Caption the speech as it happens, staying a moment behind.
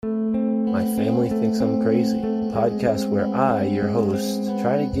My Family Thinks I'm Crazy, a podcast where I, your host,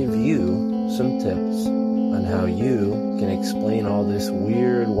 try to give you some tips on how you can explain all this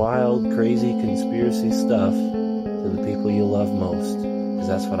weird, wild, crazy conspiracy stuff to the people you love most. Because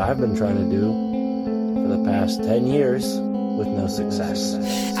that's what I've been trying to do for the past 10 years with no success.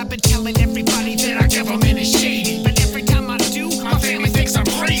 I've been telling everybody that our government is shady, but every time I do, my family thinks I'm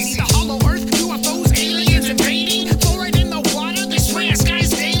crazy. The hollow earth, UFOs, aliens invading, fluoride in the water, they swear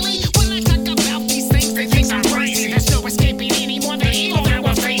skies daily. When I talk about these things, they think I'm crazy. There's no escaping anymore the evil that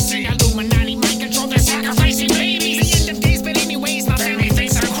we're facing. Illuminati, mind control, they're sacrificing babies. The end of days, but anyways, my family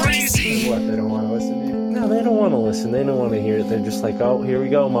thinks I'm crazy. What, they don't want to listen to you? No, they don't want to listen. They don't want to hear it. They're just like, oh, here we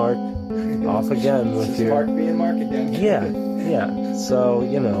go, Mark. Off again with your... Mark being Mark again. Yeah. So,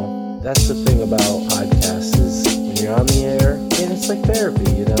 that's the thing about podcasts is when you're on the air, and it's like therapy,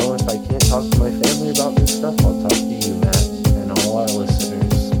 If I can't talk to my family about this stuff, I'll talk to you, Matt, and all our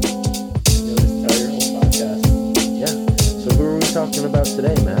listeners. You'll just tell your whole podcast. Yeah. So who are we talking about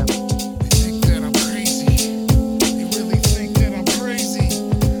today, Matt? They think that I'm crazy. They really think that I'm crazy.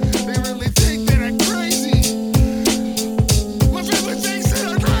 They really think that I'm crazy. My family thinks that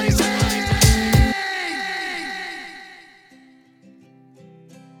I'm crazy.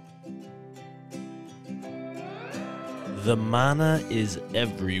 The mana is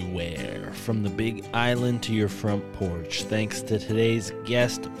everywhere, from the big island to your front porch, thanks to today's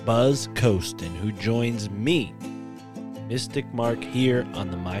guest, Buzz Costin, who joins me, Mystic Mark, here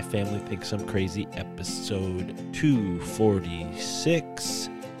on the My Family Thinks I'm Crazy episode 246.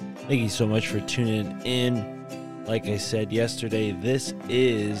 Thank you so much for tuning in. Like I said yesterday, this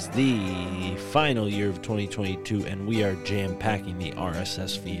is the final year of 2022, and we are jam-packing the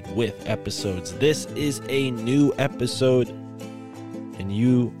RSS feed with episodes. This is a new episode, and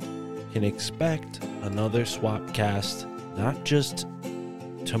you can expect another Swapcast, not just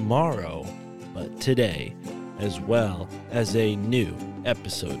tomorrow, but today, as well as a new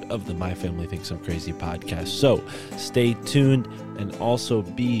episode of the My Family Thinks I'm Crazy podcast. So stay tuned, and also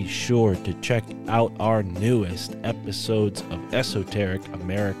be sure to check out our newest episodes of Esoteric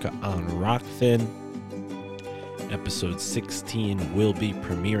America on Rockfin. Episode 16 will be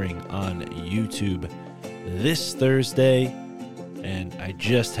premiering on YouTube this Thursday, and I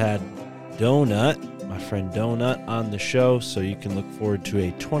just had my friend Donut, on the show, so you can look forward to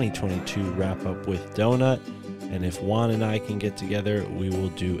a 2022 wrap-up with Donut. And if Juan and I can get together, we will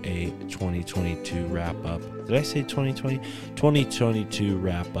do a 2022 wrap-up. Did I say 2020? 2022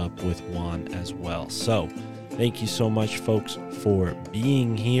 wrap-up with Juan as well. So, thank you so much, folks, for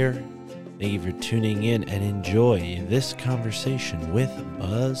being here. Thank you for tuning in, and enjoy this conversation with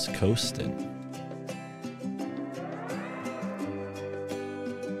Buzz Costin.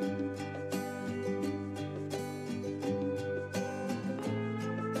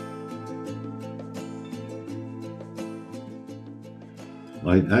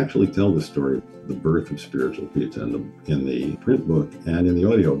 I actually tell the story of the birth of spiritual pizza in the print book, and in the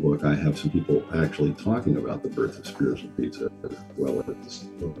audio book, I have some people actually talking about the birth of spiritual pizza as well as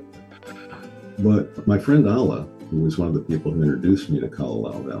the book. But my friend Alla, who was one of the people who introduced me to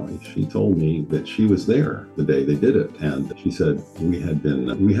Colorado Valley, she told me that she was there the day they did it, and she said we had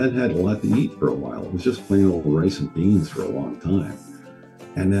had a lot to eat for a while. It was just plain old rice and beans for a long time.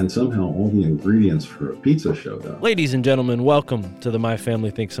 And then somehow all the ingredients for a pizza showed up. Ladies and gentlemen, welcome to the My Family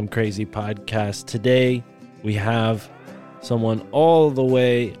Thinks I'm Crazy podcast. Today, we have someone all the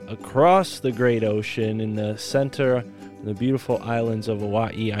way across the great ocean in the center, the beautiful islands of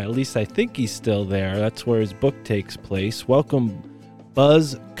Hawaii. At least I think he's still there. That's where his book takes place. Welcome,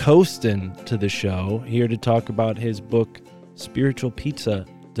 Buzz Costin, to the show, here to talk about his book, Spiritual Pizza,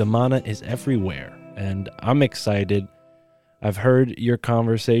 The Mana is Everywhere. And I'm excited. I've heard your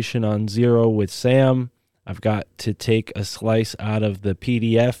conversation on Zero with Sam. I've got to take a slice out of the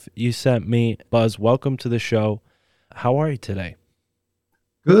PDF you sent me. Buzz, welcome to the show. How are you today?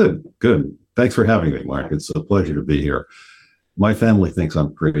 Good. Thanks for having me, Mark. It's a pleasure to be here. My family thinks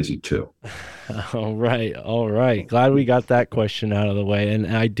I'm crazy too. All right. Glad we got that question out of the way.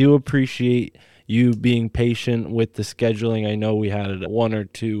 And I do appreciate you being patient with the scheduling. I know we had one or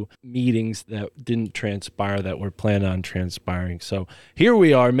two meetings that didn't transpire that were planned on transpiring. So here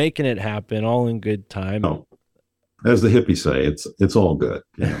we are, making it happen, all in good time. Oh, as the hippies say, it's all good.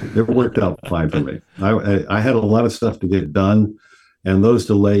 It worked out fine for me. I had a lot of stuff to get done, and those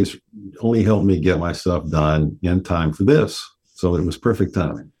delays only helped me get my stuff done in time for this. So it was perfect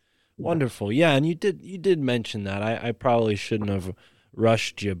timing. Wonderful. Yeah, and you did mention that. I probably shouldn't have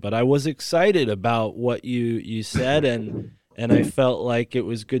rushed you, but I was excited about what you said, and And I felt like it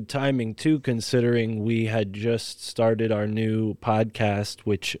was good timing too, considering we had just started our new podcast,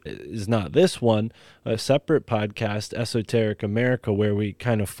 which is not this one, a separate podcast, Esoteric America, where we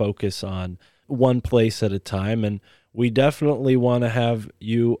kind of focus on one place at a time. And we definitely want to have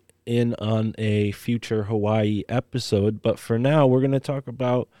you in on a future Hawaii episode. But for now, we're going to talk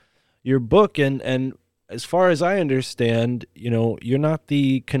about your book. And as far as I understand, you're not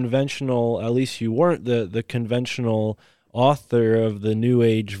the conventional, at least you weren't the conventional author of the New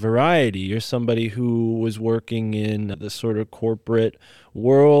Age variety. You're somebody who was working in the sort of corporate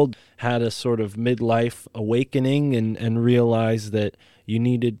world, had a sort of midlife awakening, and realized that you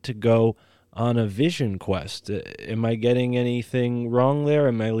needed to go on a vision quest. Am I getting anything wrong there?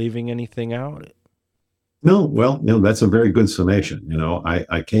 Am I leaving anything out? No, well, that's a very good summation.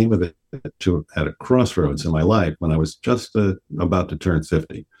 I came at a crossroads in my life when I was just about to turn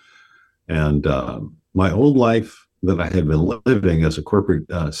 50. And my old life that I had been living as a corporate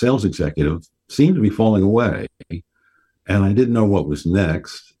sales executive seemed to be falling away. And I didn't know what was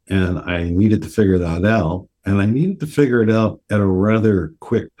next. And I needed to figure that out. And I needed to figure it out at a rather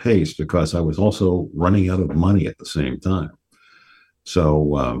quick pace because I was also running out of money at the same time.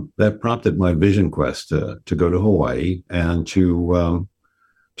 So that prompted my vision quest to go to Hawaii and to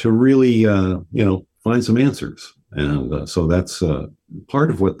really, find some answers. And so that's part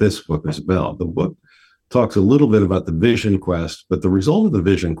of what this book is about. The book talks a little bit about the vision quest, but the result of the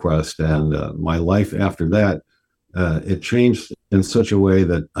vision quest and my life after that, it changed in such a way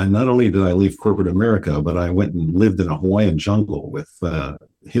that not only did I leave corporate America, but I went and lived in a Hawaiian jungle with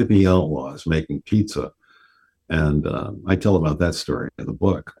hippie outlaws making pizza. And I tell about that story in the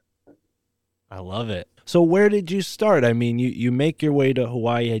book. I love it. So where did you start? I mean, you make your way to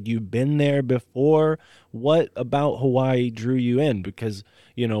Hawaii. Had you been there before? What about Hawaii drew you in? Because,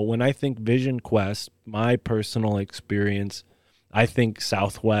 when I think Vision Quest, my personal experience, I think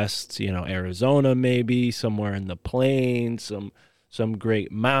Southwest, Arizona maybe, somewhere in the plains, some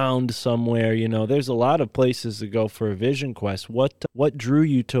great mound somewhere. There's a lot of places to go for a Vision Quest. What drew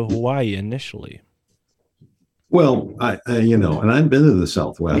you to Hawaii initially? Well, and I've been to the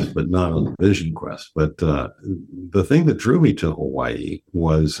Southwest, but not on the Vision Quest. But the thing that drew me to Hawaii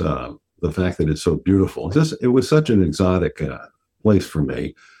was the fact that it's so beautiful. It was such an exotic place for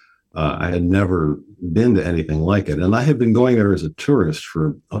me. I had never been to anything like it. And I had been going there as a tourist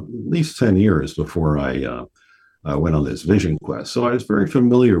for at least 10 years before I went on this Vision Quest. So I was very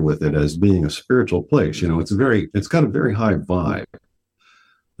familiar with it as being a spiritual place. It's got a very high vibe.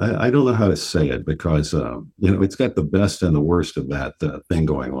 I don't know how to say it because, it's got the best and the worst of that thing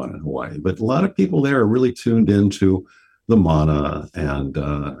going on in Hawaii. But a lot of people there are really tuned into the mana and,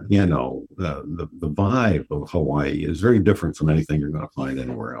 the vibe of Hawaii is very different from anything you're going to find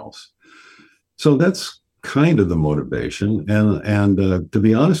anywhere else. So that's kind of the motivation. And to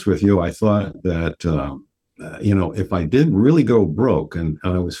be honest with you, I thought that, if I did really go broke and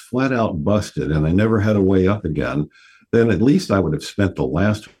I was flat out busted and I never had a way up again, then at least I would have spent the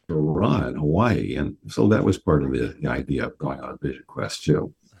last hurrah in Hawaii. And so that was part of the idea of going on a Vision Quest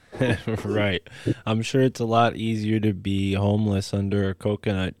too. Right. I'm sure it's a lot easier to be homeless under a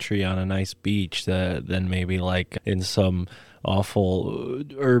coconut tree on a nice beach than maybe like in some awful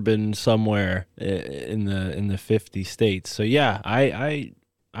urban somewhere in the 50 states. So yeah, I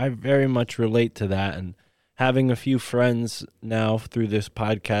very much relate to that. And having a few friends now through this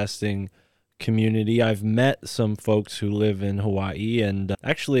podcasting community, I've met some folks who live in Hawaii, and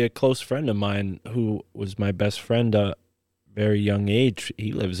actually a close friend of mine who was my best friend at a very young age,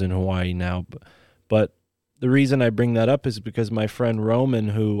 he lives in Hawaii now. But the reason I bring that up is because my friend Roman,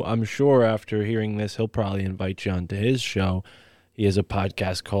 who I'm sure after hearing this, he'll probably invite you onto his show. He has a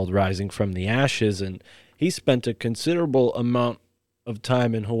podcast called Rising from the Ashes, and he spent a considerable amount of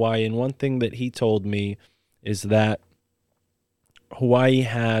time in Hawaii. And one thing that he told me is that Hawaii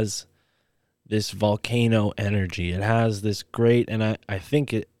has this volcano energy. It has this great, and I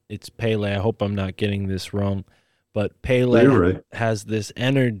think it's Pele. I hope I'm not getting this wrong, but Pele right. has this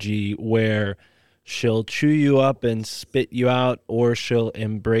energy where she'll chew you up and spit you out, or she'll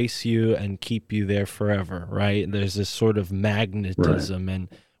embrace you and keep you there forever, right? There's this sort of magnetism. Right. And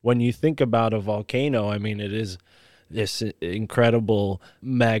when you think about a volcano, I mean, it is this incredible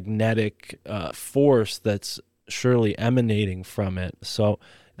magnetic force that's surely emanating from it. So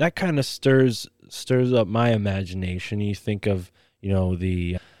that kind of stirs up my imagination. You think of,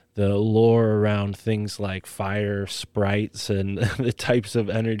 the lore around things like fire sprites and the types of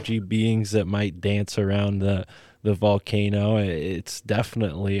energy beings that might dance around the volcano. It's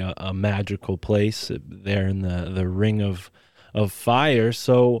definitely a magical place there in the ring of fire.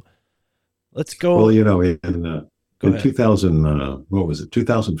 So let's go. Well, Go in ahead. 2000, what was it?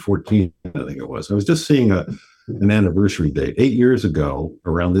 2014, I think it was. I was just seeing an anniversary date. 8 years ago,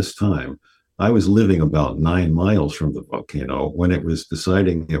 around this time, I was living about 9 miles from the volcano when it was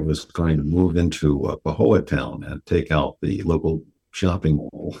deciding it was going to move into Powhatan and take out the local shopping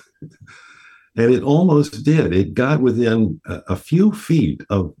mall. And it almost did. It got within a few feet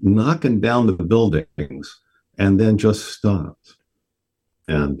of knocking down the buildings and then just stopped.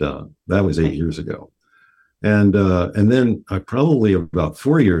 And that was 8 years ago. And then probably about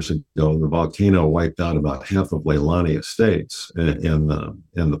 4 years ago, the volcano wiped out about half of Leilani Estates in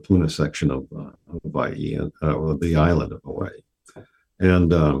the Puna section of Hawaii, or the island of Hawaii.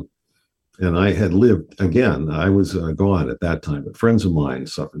 And I had lived, again, I was gone at that time, but friends of mine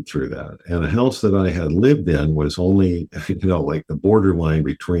suffered through that. And the house that I had lived in was only, like the borderline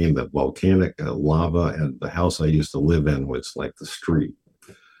between the volcanic lava and the house I used to live in was like the street.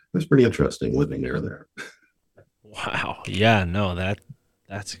 It was pretty interesting living near there. Wow. Yeah, no,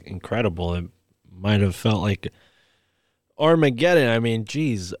 that's incredible. It might have felt like Armageddon. I mean,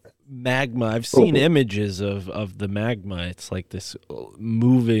 geez, magma. I've seen images of the magma. It's like this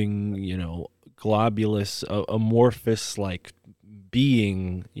moving, globulous, amorphous, like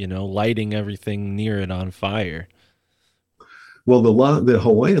being, lighting everything near it on fire. Well, the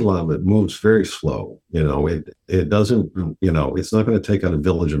Hawaiian lava moves very slow. It doesn't, it's not going to take out a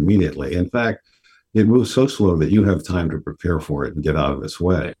village immediately. In fact, it moves so slow that you have time to prepare for it and get out of its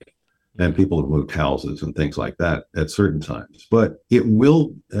way. And people have moved houses and things like that at certain times. But it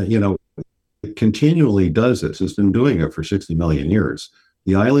will, it continually does this. It's been doing it for 60 million years.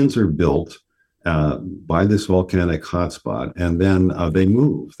 The islands are built by this volcanic hotspot, and then they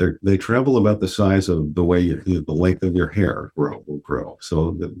move. They travel about the size of the way the length of your hair will grow. So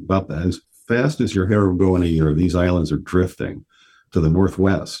about that, as fast as your hair will grow in a year, these islands are drifting to the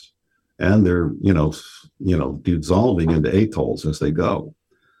northwest. And they're, dissolving into atolls as they go.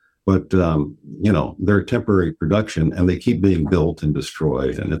 But, they're temporary production and they keep being built and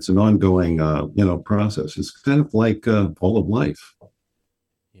destroyed. And it's an ongoing, process. It's kind of like all of life.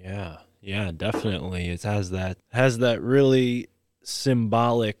 Yeah, definitely. It has that really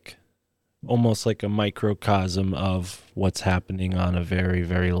symbolic, almost like a microcosm of what's happening on a very,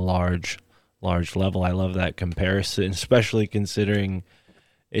 very large level. I love that comparison, especially considering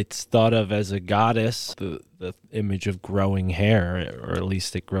it's thought of as a goddess, the image of growing hair, or at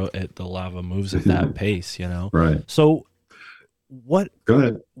least the lava moves at that pace, Right. So Go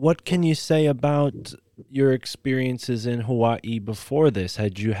ahead. what can you say about your experiences in Hawaii before this?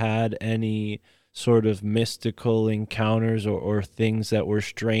 Had you had any sort of mystical encounters or things that were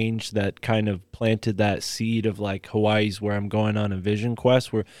strange that kind of planted that seed of like, Hawaii's where I'm going on a vision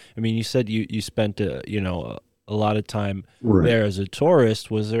quest? You said you spent a lot of time there as a tourist.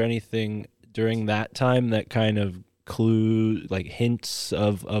 Was there anything during that time that kind of hints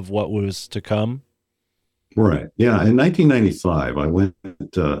of what was to come? Right. Yeah. In 1995, I went,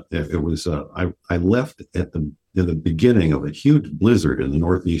 I left in the beginning of a huge blizzard in the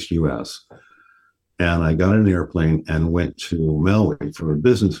Northeast US. And I got an airplane and went to Maui for a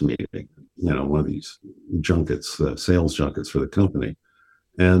business meeting, one of these junkets, sales junkets for the company.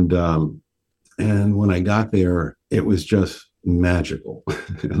 And when I got there, it was just magical.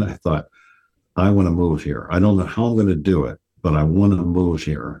 And I thought, I want to move here. I don't know how I'm going to do it, but I want to move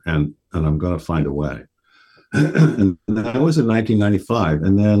here and I'm going to find a way. And that was in 1995.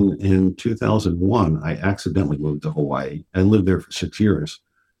 And then in 2001, I accidentally moved to Hawaii and lived there for 6 years,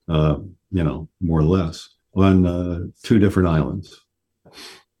 more or less, on 2 different islands.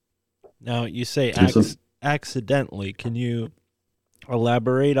 Now, you say accidentally. Can you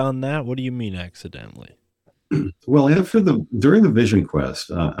elaborate on that? What do you mean accidentally? Well, during the Vision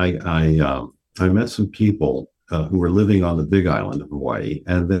Quest, I met some people who were living on the Big Island of Hawaii,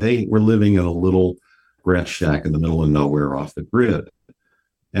 and they were living in a little grass shack in the middle of nowhere off the grid.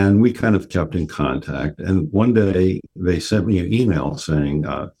 And we kind of kept in contact. And one day they sent me an email saying,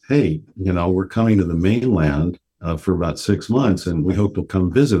 hey, we're coming to the mainland for about 6 months, and we hope you'll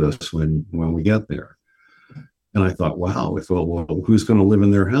come visit us when we get there. And I thought, wow, well, who's going to live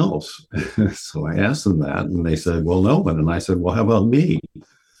in their house? So I asked them that, and they said, well, no one. And I said, well, how about me?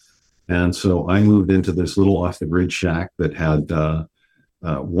 And so I moved into this little off-the-grid shack that had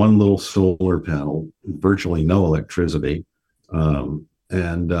one little solar panel, virtually no electricity, and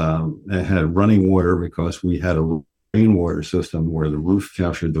it had running water because we had a rainwater system where the roof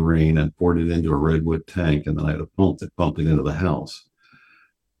captured the rain and poured it into a redwood tank, and then I had a pump that pumped it into the house.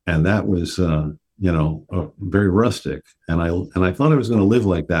 And that was very rustic. And I thought I was going to live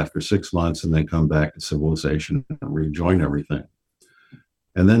like that for 6 months and then come back to civilization and rejoin everything.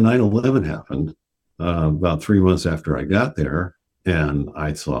 And then 9/11 happened about 3 months after I got there, and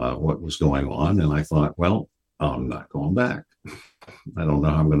I saw what was going on, and I thought, well, I'm not going back. I don't know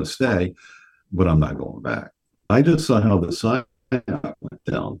how I'm going to stay, but I'm not going back. I just saw how the psyop went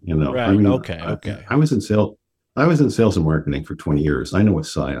down. Right. I mean, Okay. I was in sales. I was in sales and marketing for 20 years. I know a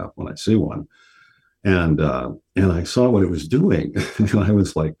psyop when I see one, and I saw what it was doing, and I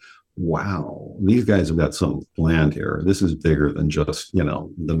was like, wow, these guys have got something planned here. This is bigger than just,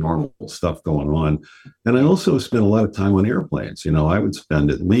 the normal stuff going on. And I also spent a lot of time on airplanes. I would spend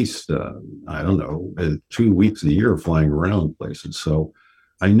at least, 2 weeks a year flying around places. So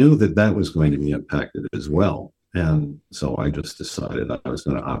I knew that was going to be impacted as well. And so I just decided I was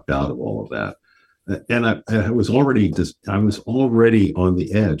going to opt out of all of that. And I was already on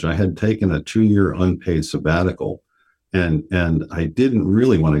the edge. I had taken a 2-year unpaid sabbatical. And I didn't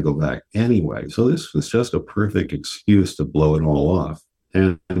really want to go back anyway. So this was just a perfect excuse to blow it all off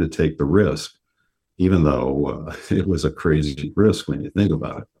and to take the risk, even though it was a crazy risk when you think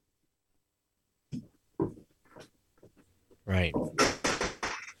about it. Right.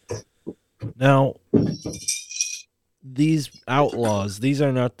 Now, these outlaws, these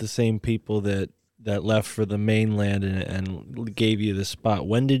are not the same people that left for the mainland and gave you the spot.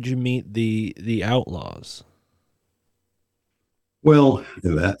 When did you meet the outlaws? Well,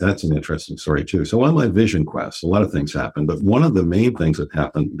 that's an interesting story too. So on my vision quest, a lot of things happened, but one of the main things that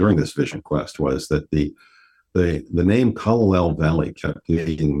happened during this vision quest was that the name Kalalau Valley kept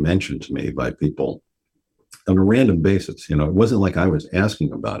getting mentioned to me by people on a random basis. It wasn't like I was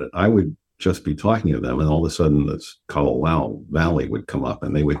asking about it. I would just be talking to them, and all of a sudden this Kalalau Valley would come up,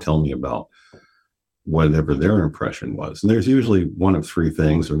 and they would tell me about whatever their impression was. And there's usually one of three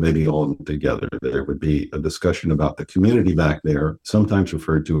things, or maybe all of them together. There would be a discussion about the community back there, sometimes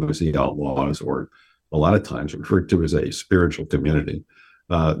referred to as the outlaws, or a lot of times referred to as a spiritual community.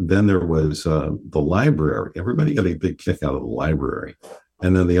 Then there was the library. Everybody got a big kick out of the library.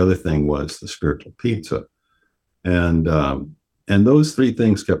 And then the other thing was the spiritual pizza. And those three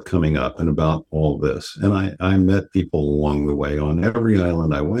things kept coming up and about all this. And I met people along the way on every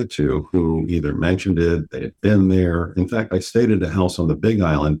island I went to who either mentioned it, they had been there. In fact, I stayed at a house on the Big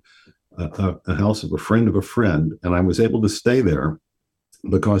Island, a house of a friend, and I was able to stay there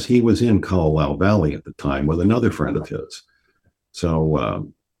because he was in Kalalau Valley at the time with another friend of his. So,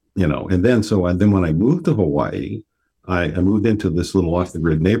 and then when I moved to Hawaii, I moved into this little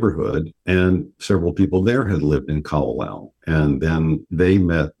off-the-grid neighborhood, and several people there had lived in Kalalau. And then they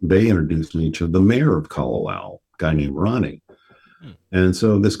introduced me to the mayor of Kalalau, a guy named Ronnie. And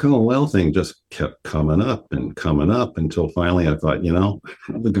so this Kalalau thing just kept coming up until finally I thought,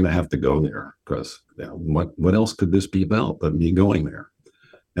 I'm going to have to go there, because what else could this be about but me going there?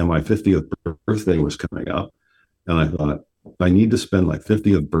 And my 50th birthday was coming up, and I thought, I need to spend my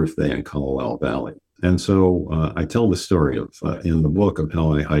 50th birthday in Kalalau Valley. And so I tell the story of in the book of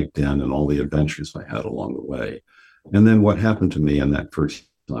how I hiked in and all the adventures I had along the way. And then what happened to me in that first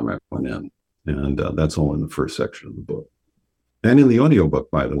time I went in. And that's all in the first section of the book. And in the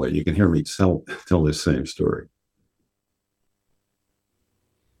audiobook, by the way, you can hear me tell this same story.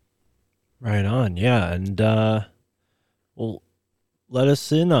 Right on. Yeah. And well, let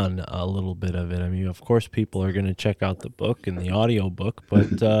us in on a little bit of it. I mean, of course, people are going to check out the book and the audiobook,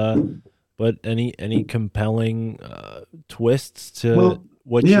 but any compelling twists to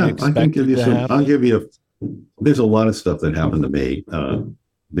what you expected to happen? There's a lot of stuff that happened to me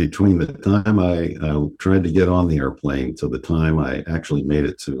between the time I tried to get on the airplane to the time I actually made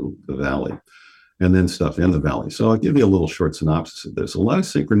it to the valley, and then stuff in the valley. So I'll give you a little short synopsis of this. A lot of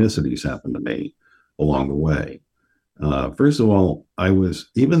synchronicities happened to me along the way. First of all,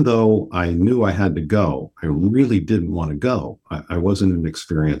 even though I knew I had to go, I really didn't want to go. I wasn't an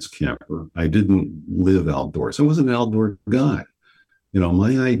experienced camper. I didn't live outdoors. I wasn't an outdoor guy.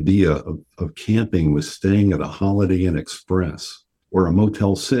 My idea of camping was staying at a Holiday Inn Express or a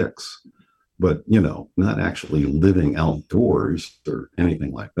Motel 6, but, not actually living outdoors or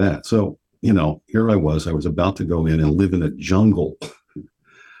anything like that. So, here I was about to go in and live in a jungle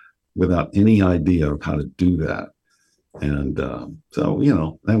without any idea of how to do that. And so,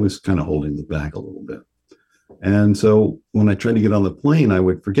 that was kind of holding me back a little bit. And so when I tried to get on the plane, I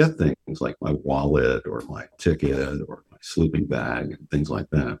would forget things like my wallet or my ticket or my sleeping bag and things like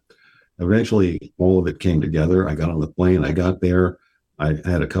that. Eventually, all of it came together. I got on the plane. I got there. I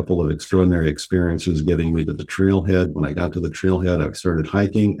had a couple of extraordinary experiences getting me to the trailhead. When I got to the trailhead, I started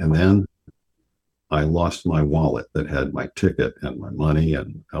hiking, and then I lost my wallet that had my ticket and my money,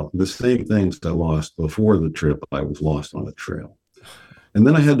 and the same things I lost before the trip, I was lost on the trail. And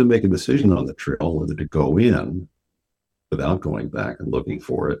then I had to make a decision on the trail whether to go in without going back and looking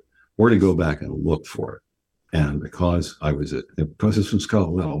for it, or to go back and look for it. And because this was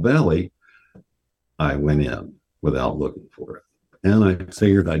Colorado Valley, I went in without looking for it. And I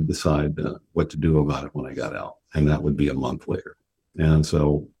figured I'd decide what to do about it when I got out. And that would be a month later. And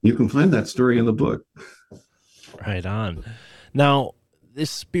so you can find that story in the book. Right on. Now,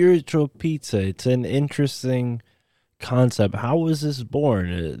 this spiritual pizza, it's an interesting concept. How was this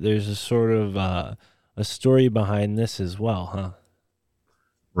born? There's a sort of a story behind this as well, huh?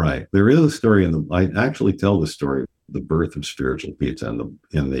 Right. There is a story I actually tell the story, the birth of spiritual pizza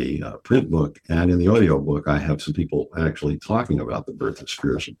in the print book, and in the audio book, I have some people actually talking about the birth of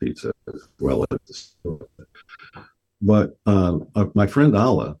spiritual pizza as well as the story. But my friend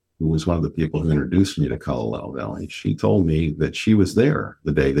Alla, who was one of the people who introduced me to Colorado Valley, she told me that she was there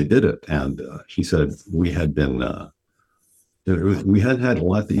the day they did it. And she said we had had a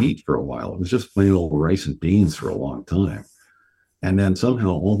lot to eat for a while. It was just plain old rice and beans for a long time. And then somehow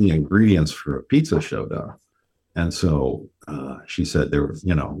all the ingredients for a pizza showed up. And so she said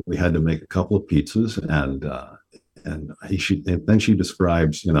we had to make a couple of pizzas, and then she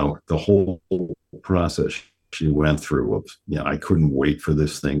describes, the whole process she went through of, I couldn't wait for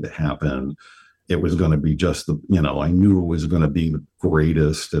this thing to happen. It was going to be just I knew it was going to be the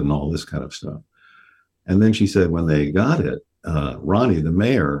greatest and all this kind of stuff. And then she said when they got it, Ronnie, the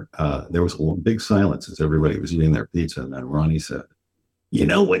mayor, there was a big silence as everybody was eating their pizza. And then Ronnie said, "You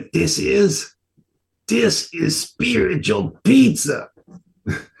know what this is? This is spiritual pizza."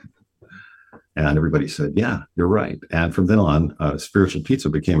 And everybody said, "Yeah, you're right." And from then on, spiritual pizza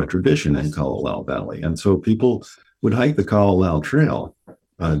became a tradition in Colorado Valley. And so people would hike the Colorado Trail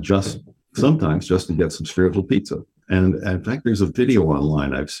sometimes just to get some spiritual pizza. And in fact, there's a video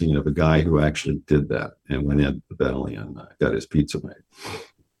online I've seen of a guy who actually did that and went into the valley and got his pizza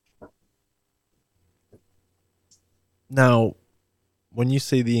made. Now, when you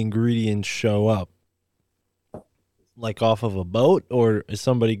say the ingredients show up, like off of a boat, or is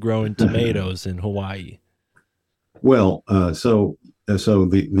somebody growing tomatoes in Hawaii? Well, so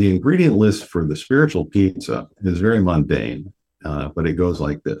the ingredient list for the spiritual pizza is very mundane, but it goes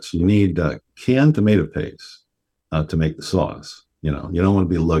like this. You need canned tomato paste to make the sauce. You don't want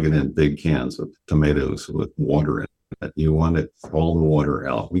to be lugging in big cans of tomatoes with water in it. You want all the water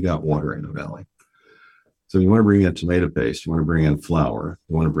out. We got water in the valley. So you want to bring in tomato paste, you want to bring in flour,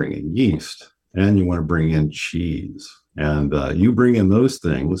 you want to bring in yeast, and you want to bring in cheese. And you bring in those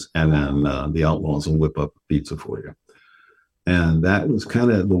things, and then the Outlaws will whip up a pizza for you. And that was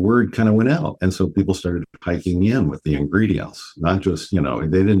the word kind of went out. And so people started hiking in with the ingredients, not just, they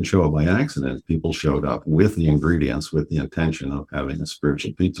didn't show up by accident. People showed up with the ingredients with the intention of having a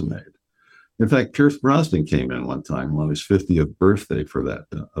spiritual pizza made. In fact, Pierce Brosnan came in one time on his 50th birthday for that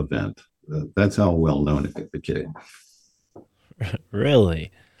event. That's how well known it became.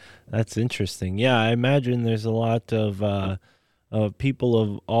 Really? That's interesting. Yeah, I imagine there's a lot of people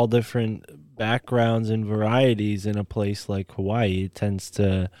of all different backgrounds and varieties in a place like Hawaii. It tends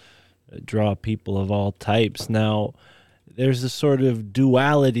to draw people of all types. Now, there's a sort of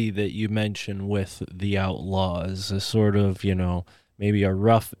duality that you mentioned with the Outlaws, a sort of, maybe a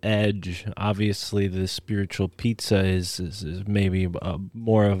rough edge. Obviously, the spiritual pizza is maybe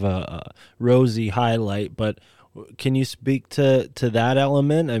more of a rosy highlight, but can you speak to that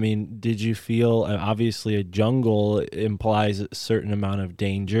element? I mean, did you feel, obviously a jungle implies a certain amount of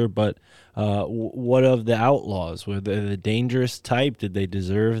danger, but what of the Outlaws? Were they the dangerous type? Did they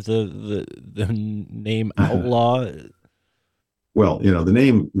deserve the name Outlaw? Well,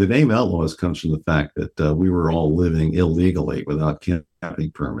 the name Outlaws comes from the fact that we were all living illegally without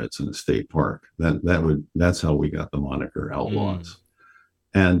camping permits in a state park. That's how we got the moniker Outlaws.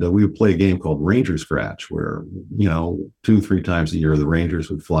 And we would play a game called Ranger Scratch, where 2-3 times a year the Rangers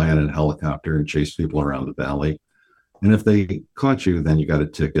would fly in a helicopter and chase people around the valley. And if they caught you, then you got a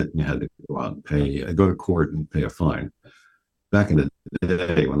ticket and you had to go out and go to court and pay a fine. Back in the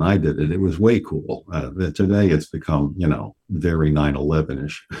day when I did it, it was way cool. Today it's become, very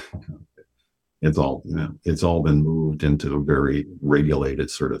 9/11-ish. It's all been moved into a very regulated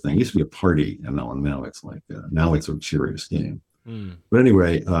sort of thing. It used to be a party, and now it's like now it's a serious game. But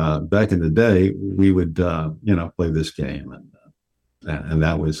anyway, back in the day, we would play this game, and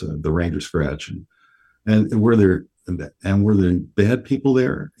that was the Ranger Scratch, and were there bad people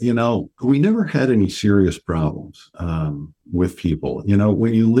there? We never had any serious problems with people.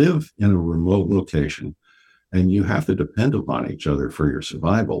 When you live in a remote location and you have to depend upon each other for your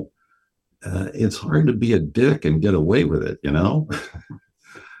survival, it's hard to be a dick and get away with it,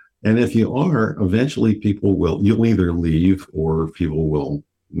 And if you are, eventually you'll either leave or people will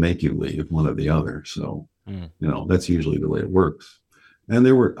make you leave, one or the other. So, that's usually the way it works. And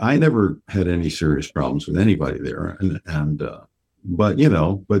I never had any serious problems with anybody there. But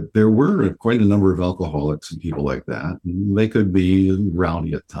there were quite a number of alcoholics and people like that. They could be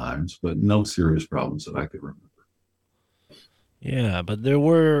rowdy at times, but no serious problems that I could remember. Yeah, but there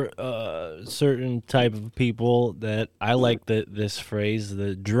were certain type of people that I like this phrase,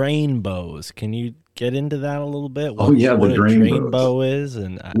 the drain bows. Can you get into that a little bit? Oh, yeah, what the a drain bow is,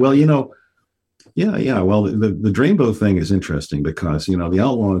 and Well, yeah. Well, the drainbow thing is interesting because, the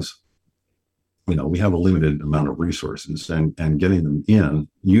outlaws, we have a limited amount of resources, and getting them in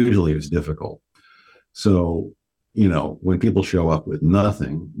usually is difficult. So, when people show up with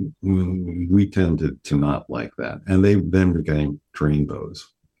nothing, we tend to not like that. And they then became drainbows.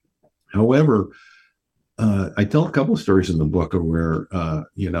 However, I tell a couple of stories in the book of where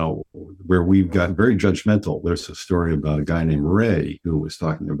we've got very judgmental. There's a story about a guy named Ray who was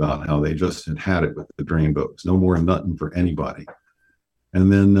talking about how they just had it with the drainbows, no more nothing for anybody.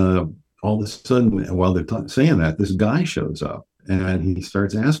 And then all of a sudden, while they're saying that, this guy shows up and he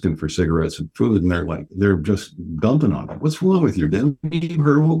starts asking for cigarettes and food, and they're just dumping on him. What's wrong with you? Didn't you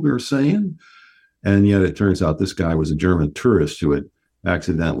hear what we were saying? And yet it turns out this guy was a German tourist who had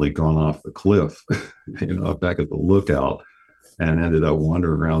accidentally gone off the cliff, back at the lookout, and ended up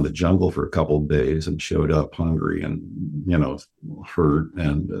wandering around the jungle for a couple of days and showed up hungry and, hurt.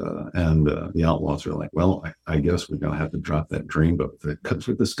 And the outlaws were like, well, I guess we're going to have to drop that drainbow because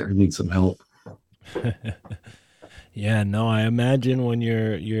this guy needs some help. Yeah, no, I imagine when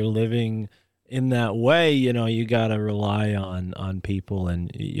you're living in that way, you got to rely on people,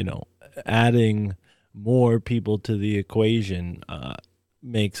 and, adding more people to the equation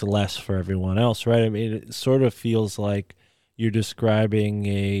makes less for everyone else, right? I mean, it sort of feels like you're describing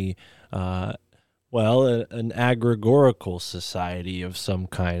an agregorical society of some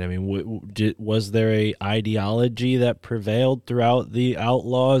kind. I mean, was there a ideology that prevailed throughout the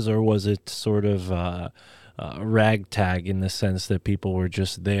outlaws, or was it sort of ragtag in the sense that people were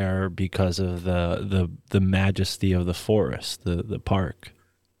just there because of the majesty of the forest, the park?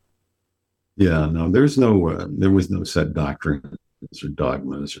 Yeah, no, there was no set doctrines or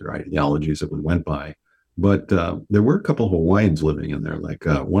dogmas or ideologies that we went by. But there were a couple of Hawaiians living in there. Like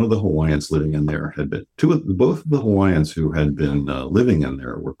one of the Hawaiians living in there had been both of the Hawaiians who had been living in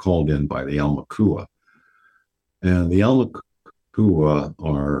there were called in by the Aumakua. And the Aumakua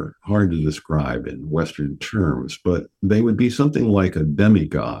are hard to describe in Western terms, but they would be something like a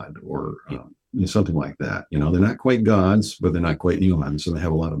demigod or something like that. They're not quite gods, but they're not quite humans, and they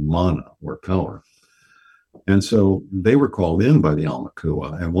have a lot of mana or power. And so they were called in by the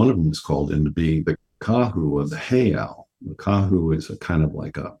Aumakua, and one of them was called in to be the Kahu of the Heiau. The Kahu is a kind of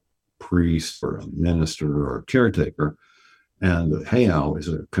like a priest or a minister or a caretaker, and the Heiau is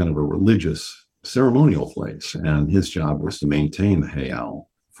a kind of a religious ceremonial place, and his job was to maintain the Heiau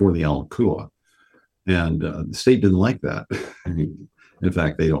for the Aumakua. And the state didn't like that. In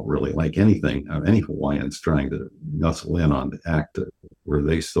fact, they don't really like any Hawaiians trying to nuzzle in on the act where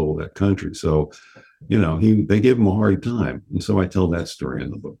they stole that country. So, they gave him a hard time. And so I tell that story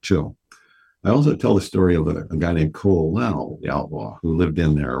in the book too. I also tell the story of a guy named Ko'olau, the outlaw, who lived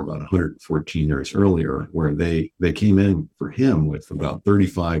in there about 114 years earlier, where they came in for him with about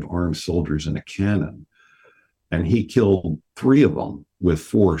 35 armed soldiers and a cannon. And he killed 3 of them with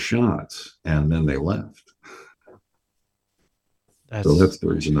 4 shots, and then they left. So that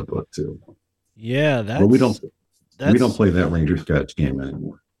story's in the book too. Yeah, but we don't play that Ranger Scotch game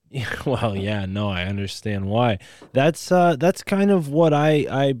anymore. Well, yeah, no, I understand why. That's kind of what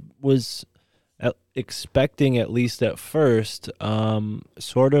I was expecting, at least at first.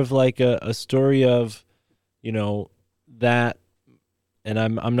 Sort of like a story of, that, and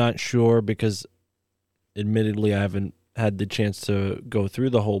I'm not sure because, admittedly, I haven't had the chance to go through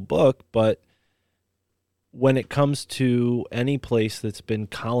the whole book, but when it comes to any place that's been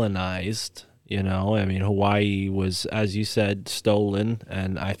colonized, Hawaii was, as you said, stolen,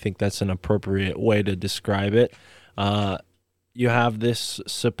 and I think that's an appropriate way to describe it. You have this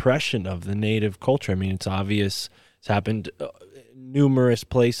suppression of the native culture. I mean, it's obvious. It's happened numerous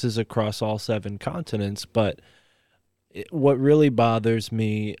places across all 7 continents, but what really bothers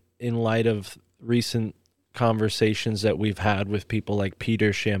me in light of recent conversations that we've had with people like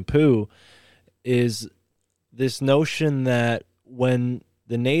Peter Shampoo is this notion that when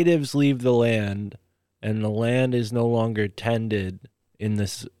the natives leave the land and the land is no longer tended in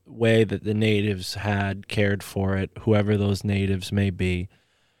this way that the natives had cared for it, whoever those natives may be,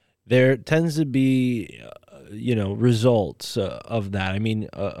 there tends to be, results of that. I mean,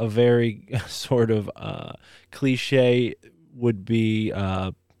 a very sort of cliche would be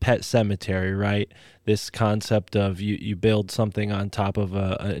pet cemetery, right? This concept of you build something on top of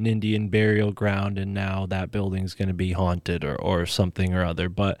an Indian burial ground, and now that building's going to be haunted or something or other.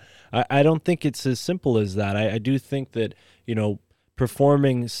 But I don't think it's as simple as that. I do think that,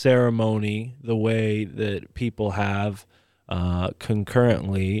 performing ceremony the way that people have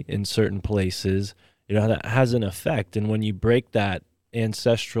concurrently in certain places, that has an effect. And when you break that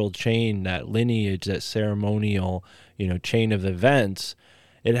ancestral chain, that lineage, that ceremonial, chain of events,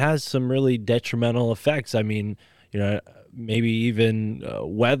 it has some really detrimental effects. I mean, maybe even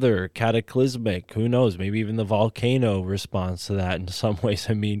weather, cataclysmic, who knows, maybe even the volcano responds to that in some ways.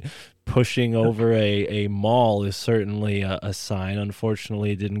 I mean, pushing over a mall is certainly a sign.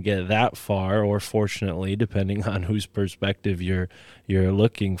 Unfortunately, it didn't get that far, or fortunately, depending on whose perspective you're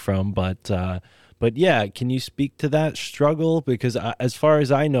looking from. But yeah, can you speak to that struggle? Because as far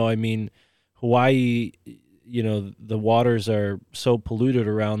as I know, I mean, Hawaii, the waters are so polluted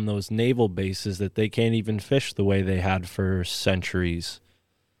around those naval bases that they can't even fish the way they had for centuries.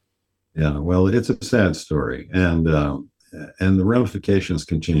 Yeah, well, it's a sad story, and the ramifications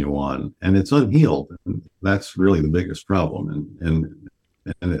continue on, and it's unhealed. And that's really the biggest problem, and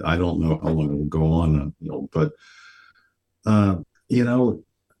I don't know how long it will go on unhealed, but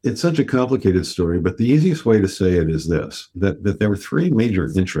it's such a complicated story. But the easiest way to say it is this: that there were three major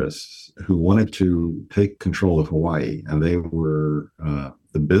interests who wanted to take control of Hawaii, and they were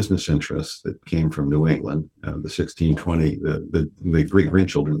the business interests that came from New England. The 1620, the great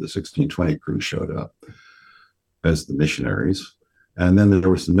grandchildren of the 1620 crew showed up as the missionaries, and then there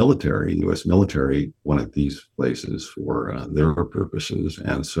was the military. The U.S. military wanted these places for their purposes,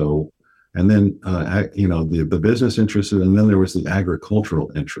 and then the business interests, and then there was the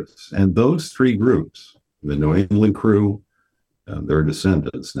agricultural interests, and those three groups, the New England crew, their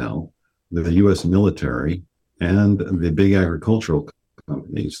descendants now, the U.S. military, and the big agricultural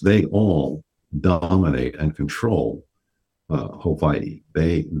companies, they all dominate and control Hawaii.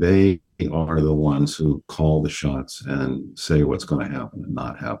 They are the ones who call the shots and say what's going to happen and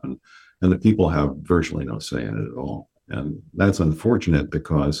not happen, and the people have virtually no say in it at all. And that's unfortunate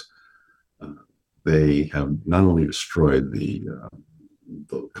because they have not only destroyed the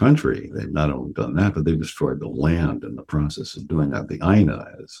country, they've not only done that, but they've destroyed the land in the process of doing that. The Aina,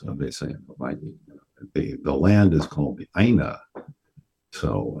 as they say in Hawaii, the land is called the Aina.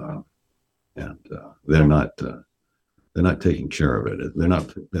 So, they're not taking care of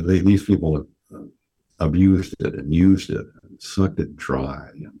it. These people have abused it and used it and sucked it dry.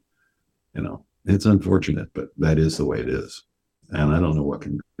 And, it's unfortunate, but that is the way it is. And I don't know what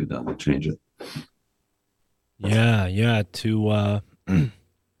can be done to change it. Yeah. To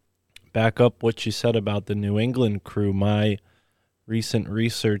back up what you said about the New England crew, my recent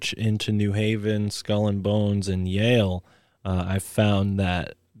research into New Haven, Skull and Bones, and Yale, I found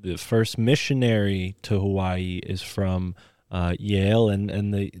that the first missionary to Hawaii is from Yale,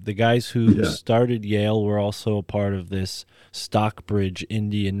 and the guys who started Yale were also a part of this Stockbridge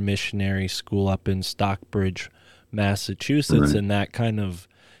Indian Missionary School up in Stockbridge, Massachusetts, right. And that kind of,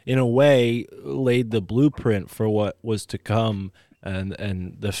 in a way, laid the blueprint for what was to come,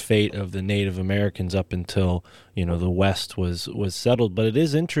 and the fate of the Native Americans up until the West was settled. But it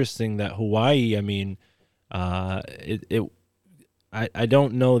is interesting that Hawaii, I mean, I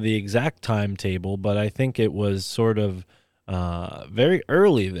don't know the exact timetable, but I think it was sort of very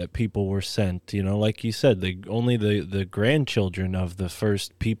early that people were sent. Like you said, only the grandchildren of the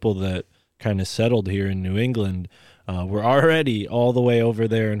first people that kind of settled here in New England were already all the way over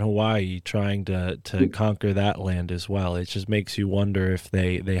there in Hawaii trying to conquer that land as well. It just makes you wonder if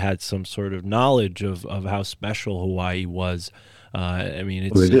they had some sort of knowledge of how special Hawaii was. I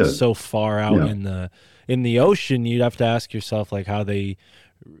mean, it's so far out in the ocean. You'd have to ask yourself like how they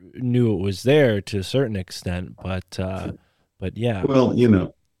knew it was there to a certain extent. But yeah. Well,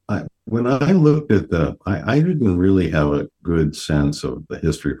 when I looked at I didn't really have a good sense of the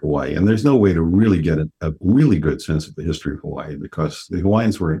history of Hawaii. And there's no way to really get a really good sense of the history of Hawaii because the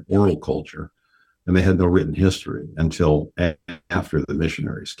Hawaiians were an oral culture and they had no written history until after the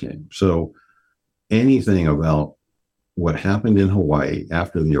missionaries came. So anything about what happened in Hawaii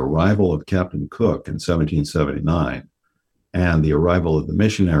after the arrival of Captain Cook in 1779 and the arrival of the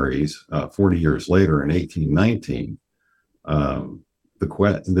missionaries 40 years later in 1819,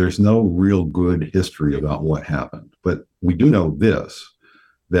 there's no real good history about what happened. But we do know this,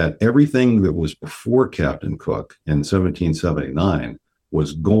 that everything that was before Captain Cook in 1779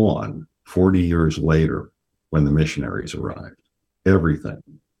 was gone 40 years later when the missionaries arrived. Everything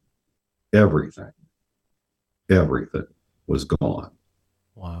was gone.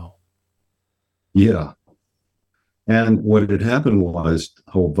 Wow. Yeah. And what had happened was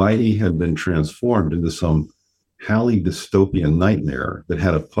Hawaii had been transformed into some Halley dystopian nightmare that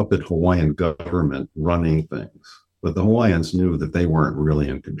had a puppet Hawaiian government running things. But the Hawaiians knew that they weren't really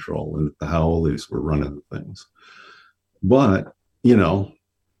in control and that the Haoles were running things. But, you know,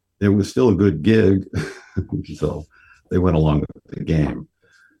 it was still a good gig. So they went along with the game.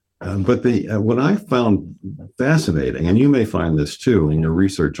 But what I found fascinating, and you may find this too in your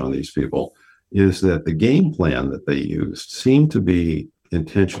research on these people, is that the game plan that they used seemed to be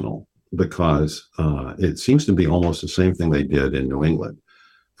intentional because it seems to be almost the same thing they did in New England.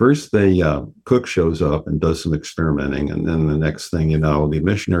 First, Cook shows up and does some experimenting, and then the next thing you know, the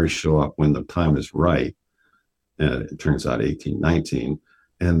missionaries show up when the time is right. And it turns out 1819,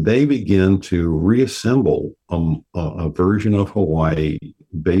 and they begin to reassemble a version of Hawaii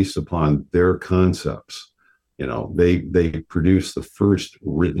based upon their concepts. You know, they produce the first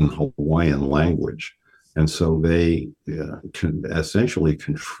written Hawaiian language. And so they can essentially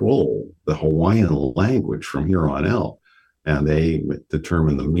control the Hawaiian language from here on out. And they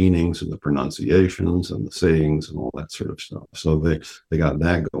determine the meanings and the pronunciations and the sayings and all that sort of stuff. So they got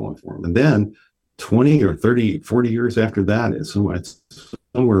that going for them. And then 20 or 30, 40 years after that, it's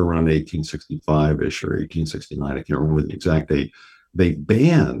somewhere around 1865-ish or 1869, I can't remember the exact date, they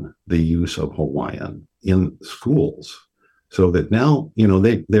ban the use of Hawaiian in schools. So that now, you know,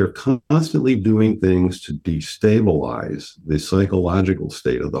 they're constantly doing things to destabilize the psychological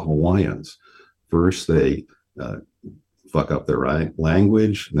state of the Hawaiians. First, they fuck up their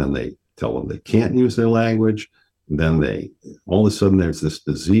language, then they tell them they can't use their language. Then all of a sudden there's this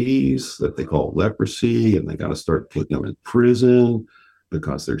disease that they call leprosy, and they got to start putting them in prison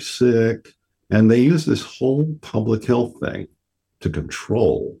because they're sick. And they use this whole public health thing to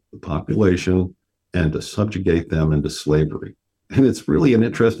control the population and to subjugate them into slavery. And it's really an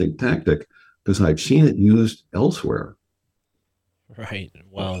interesting tactic because I've seen it used elsewhere. Right.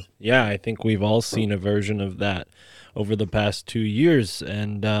 Well, yeah, I think we've all seen a version of that over the past 2 years.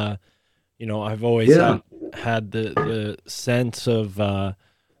 And, you know, I've always had the sense of,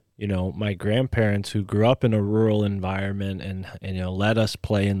 you know, my grandparents who grew up in a rural environment and, you know, let us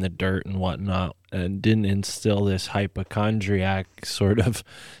play in the dirt and whatnot and didn't instill this hypochondriac sort of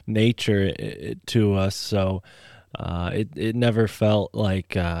nature to us. So it never felt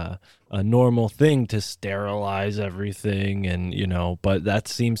like a normal thing to sterilize everything. And, you know, but that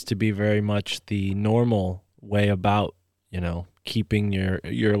seems to be very much the normal way about, you know, keeping your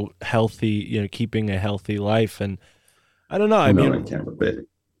healthy, you know, keeping a healthy life. And I don't know. I mean,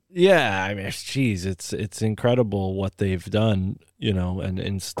 yeah, I mean, geez, it's incredible what they've done, you know, and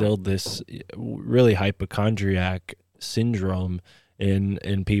instilled this really hypochondriac syndrome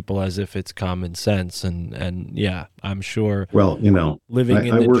in people as if it's common sense. And yeah, I'm sure. Well, you know, living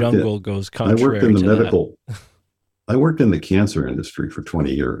in the jungle goes contrary to that. I worked in the cancer industry for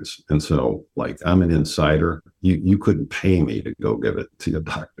 20 years. And so, like, I'm an insider. You couldn't pay me to go give it to a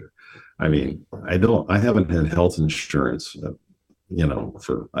doctor. I mean, I haven't had health insurance, you know,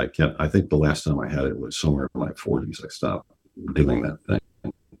 I think the last time I had it was somewhere in my 40s. I stopped doing that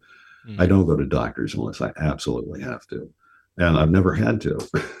thing. I don't go to doctors unless I absolutely have to. And I've never had to.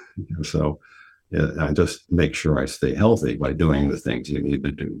 So I just make sure I stay healthy by doing the things you need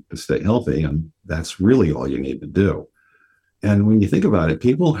to do to stay healthy. And that's really all you need to do. And when you think about it,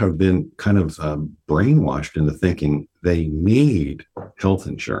 people have been kind of brainwashed into thinking they need health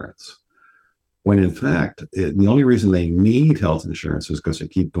insurance. When in fact, the only reason they need health insurance is because they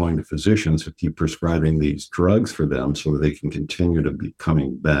keep going to physicians who keep prescribing these drugs for them so that they can continue to be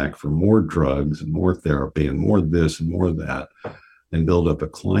coming back for more drugs and more therapy and more this and more that, and build up a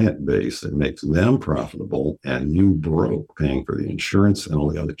client base that makes them profitable and you broke paying for the insurance and all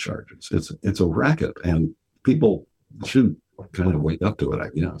the other charges. It's a racket, and people should kind of wake up to it, I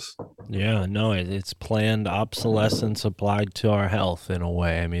guess. Yeah, no, it's planned obsolescence applied to our health in a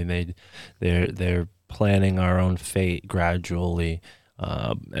way. I mean, they're planning our own fate gradually,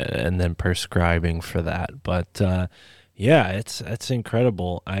 and then prescribing for that. But yeah, it's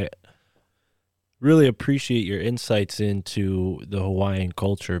incredible. I really appreciate your insights into the Hawaiian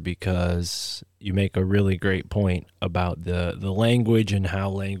culture because you make a really great point about the language and how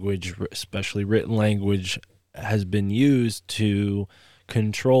language, especially written language, has been used to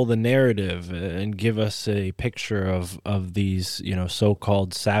control the narrative and give us a picture of these, you know,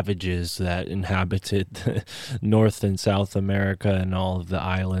 so-called savages that inhabited North and South America and all of the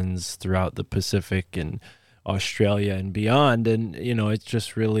islands throughout the Pacific and Australia and beyond. And, you know, it's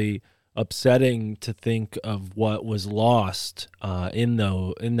just really upsetting to think of what was lost in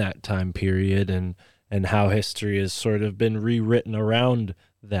that time period and how history has sort of been rewritten around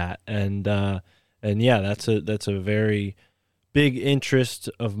that. And And yeah, that's a very big interest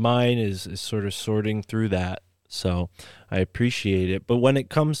of mine is sort of sorting through that. So I appreciate it. But when it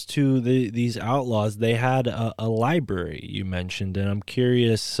comes to these outlaws, they had a library you mentioned, and I'm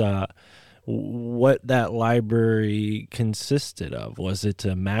curious what that library consisted of. Was it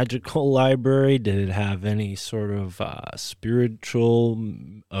a magical library? Did it have any sort of spiritual,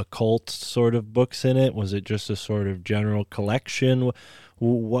 occult sort of books in it? Was it just a sort of general collection?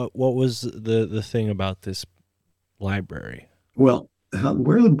 What was the thing about this library? Well,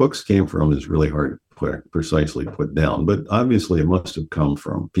 where the books came from is really hard to precisely put down, but obviously it must have come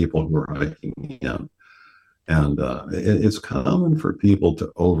from people who were hiking in. And it's common for people to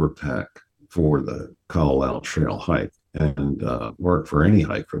overpack for the Colorado Trail hike, and or for any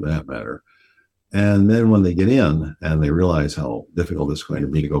hike for that matter. And then when they get in and they realize how difficult it's going to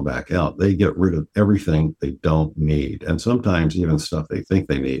be to go back out, they get rid of everything they don't need. And sometimes even stuff they think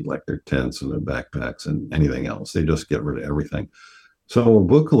they need, like their tents and their backpacks and anything else. They just get rid of everything. So a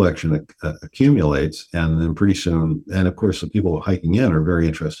book collection accumulates, and then pretty soon, and of course the people hiking in are very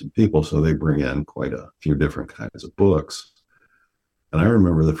interested people, so they bring in quite a few different kinds of books. And I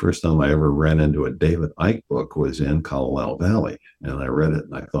remember the first time I ever ran into a David Icke book was in Colorado Valley, and I read it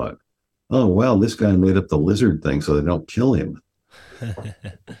and I thought, oh, wow, this guy made up the lizard thing so they don't kill him.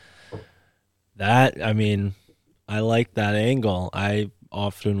 I mean, I like that angle. I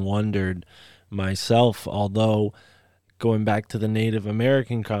often wondered myself, although going back to the Native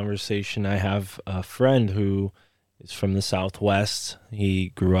American conversation, I have a friend who is from the Southwest. He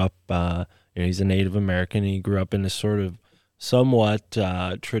grew up, he's a Native American. He grew up in a sort of somewhat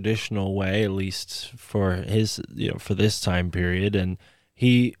traditional way, at least for his, for this time period. And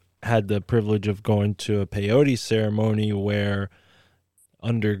he had the privilege of going to a peyote ceremony where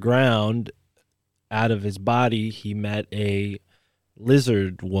underground, out of his body, he met a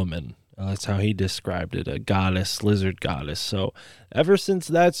lizard woman. That's how he described it, a goddess, lizard goddess. So ever since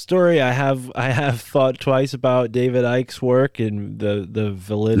that story, I have thought twice about David Icke's work and the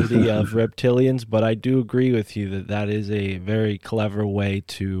validity of reptilians, but I do agree with you that is a very clever way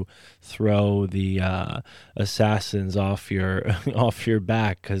to throw the assassins off your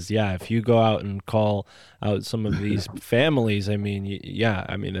back. Because yeah, if you go out and call out some of these families, I mean,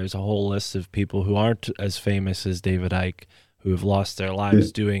 there's a whole list of people who aren't as famous as David Icke, who have lost their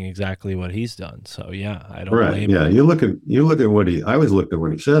lives doing exactly what he's done. So yeah, I don't blame him. You look at what I always looked at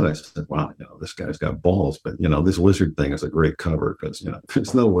what he said. I said, wow, this guy's got balls. But this lizard thing is a great cover because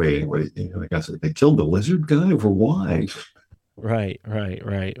there's no way anybody. Like I said, they killed the lizard guy for why? Right.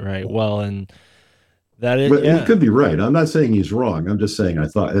 Well, and that is. But yeah. he could be right. I'm not saying he's wrong. I'm just saying I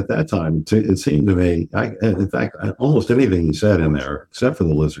thought at that time it seemed to me. In fact, almost anything he said in there, except for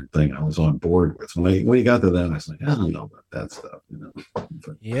the lizard thing, I was on board with. When he got to that, I was like, I don't know about that stuff.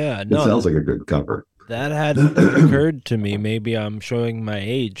 But yeah, it sounds like a good cover. That hadn't occurred to me. Maybe I'm showing my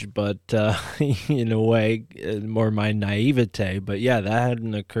age, but in a way, more my naivete. But yeah, that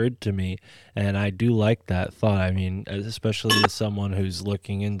hadn't occurred to me, and I do like that thought. I mean, especially as someone who's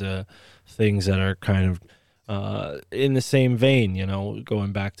looking into things that are kind of in the same vein,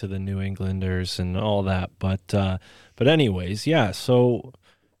 going back to the New Englanders and all that. But anyways, yeah. So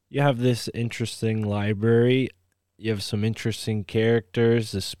you have this interesting library. You have some interesting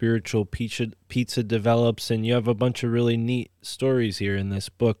characters. The spiritual pizza develops, and you have a bunch of really neat stories here in this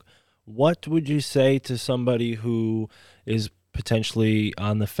book. What would you say to somebody who is potentially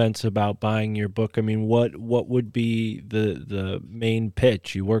on the fence about buying your book? I mean, what would be the main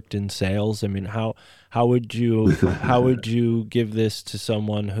pitch? You worked in sales. I mean, how would you give this to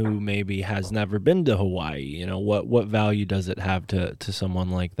someone who maybe has never been to Hawaii? What value does it have to someone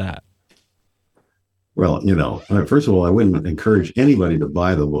like that? Well, first of all, I wouldn't encourage anybody to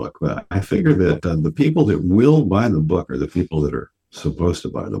buy the book. But I figure that the people that will buy the book are the people that are supposed to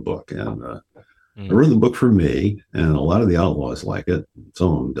buy the book. And I wrote the book for me, and a lot of the outlaws like it.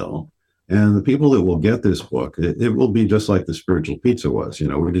 Some of them don't. And the people that will get this book, it will be just like the spiritual pizza was.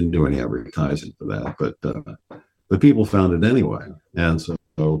 We didn't do any advertising for that, but the people found it anyway. And so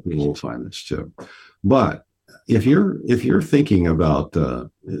people will find this too. But if you're thinking about,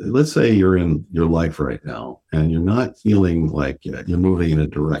 let's say you're in your life right now and you're not feeling like you're moving in a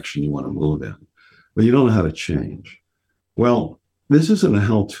direction you want to move in, but you don't know how to change. Well, this isn't a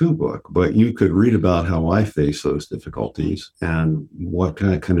how-to book, but you could read about how I face those difficulties and what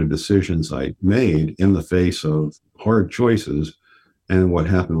kind of decisions I made in the face of hard choices and what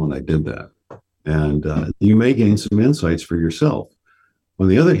happened when I did that. And you may gain some insights for yourself. On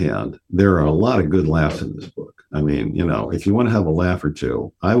the other hand, there are a lot of good laughs in this book. I mean, if you want to have a laugh or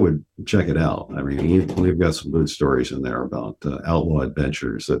two, I would check it out. I mean, we've got some good stories in there about outlaw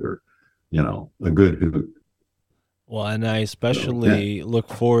adventures that are a good hoot. Well, and I especially look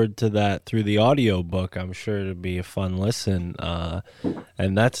forward to that through the audiobook. I'm sure it'll be a fun listen.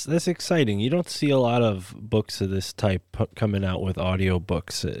 And that's exciting. You don't see a lot of books of this type coming out with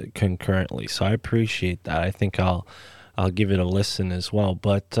audiobooks concurrently. So I appreciate that. I think I'll give it a listen as well.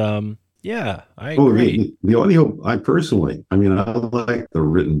 But yeah, I agree. The audio, I like the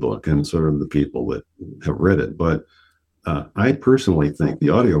written book and sort of the people that have read it, but I personally think the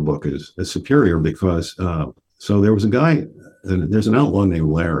audiobook is superior because so there was a guy, there's an outlaw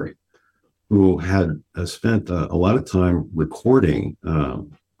named Larry, who had spent a lot of time recording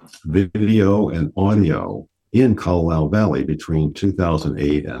video and audio in Colorado Valley between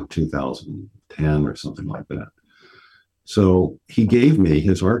 2008 and 2010 or something like that. So he gave me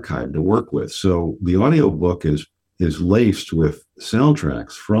his archive to work with. So the audiobook is laced with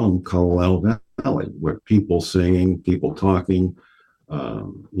soundtracks from Colorado Valley, where people singing, people talking,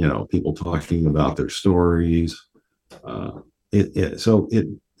 people talking about their stories. An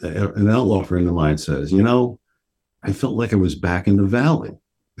outlaw friend of mine says, I felt like I was back in the valley.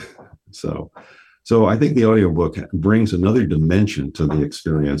 So I think the audiobook brings another dimension to the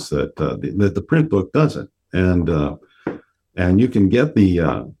experience that the print book doesn't. And you can get the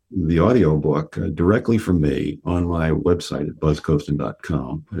audiobook directly from me on my website at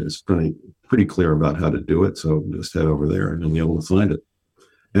buzzcoasting.com. It's pretty clear about how to do it. So just head over there and you'll be able to find it.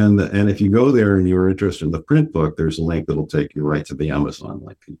 And if you go there and you're interested in the print book, there's a link that'll take you right to the Amazon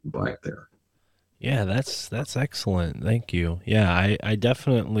link. You can buy it there. Yeah, that's excellent. Thank you. Yeah, I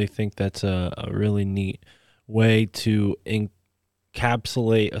definitely think that's a really neat way to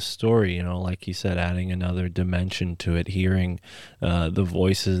encapsulate a story, like you said, adding another dimension to it, hearing the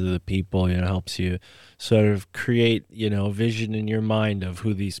voices of the people, helps you sort of create, a vision in your mind of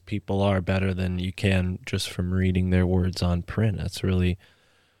who these people are better than you can just from reading their words on print. That's really,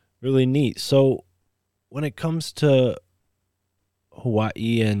 really neat. So when it comes to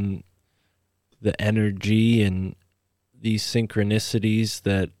Hawaii and the energy and these synchronicities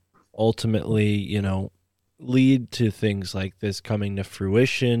that ultimately, lead to things like this coming to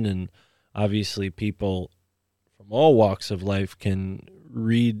fruition, and obviously people from all walks of life can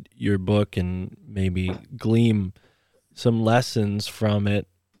read your book and maybe glean some lessons from it,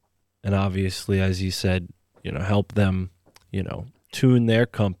 and obviously, as you said, help them, tune their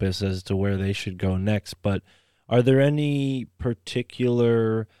compass as to where they should go next. But are there any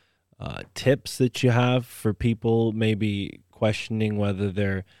particular tips that you have for people maybe questioning whether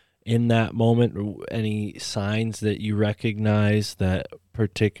they're in that moment, or any signs that you recognize that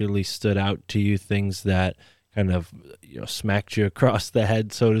particularly stood out to you, things that kind of smacked you across the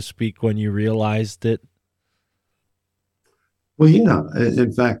head, so to speak, when you realized it? Well, yeah.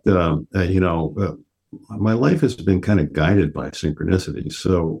 In fact, my life has been kind of guided by synchronicity.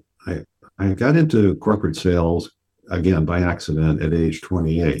 So I got into corporate sales again by accident at age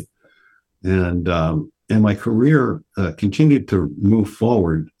 28, and my career continued to move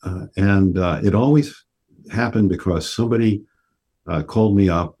forward, and it always happened because somebody called me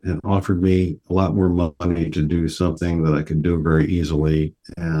up and offered me a lot more money to do something that I could do very easily,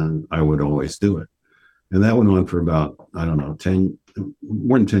 and I would always do it. And that went on for about,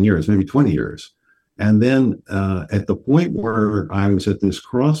 more than 10 years, maybe 20 years. And then at the point where I was at this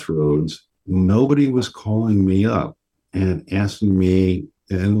crossroads, nobody was calling me up and asking me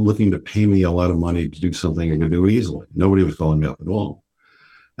and looking to pay me a lot of money to do something I could do easily. Nobody was calling me up at all.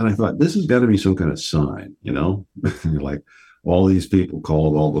 And I thought, this has got to be some kind of sign, like all these people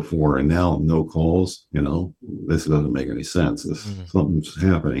called all before and now no calls, this doesn't make any sense. Something's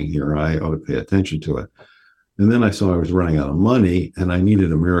happening here. I ought to pay attention to it. And then I saw I was running out of money and I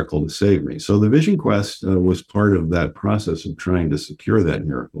needed a miracle to save me. So the Vision Quest was part of that process of trying to secure that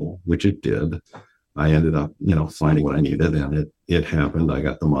miracle, which it did. I ended up, finding what I needed, and it happened. I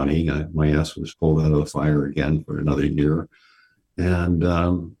got the money. My ass was pulled out of the fire again for another year. And,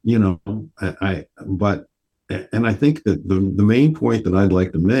 I think that the main point that I'd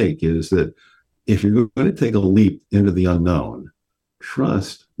like to make is that if you're going to take a leap into the unknown,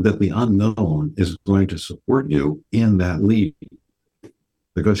 trust that the unknown is going to support you in that leap,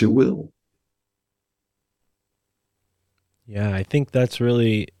 because it will. Yeah, I think that's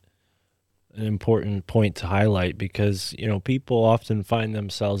really an important point to highlight, because people often find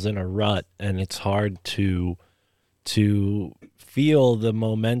themselves in a rut and it's hard to feel the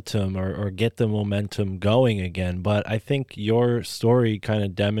momentum or get the momentum going again. But I think your story kind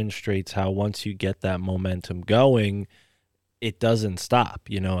of demonstrates how once you get that momentum going, it doesn't stop.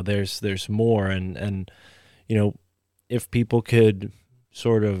 There's more, and if people could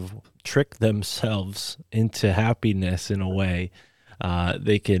sort of trick themselves into happiness in a way,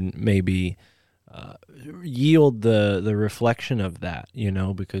 they can maybe yield the reflection of that,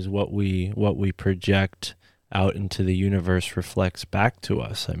 because what we project out into the universe reflects back to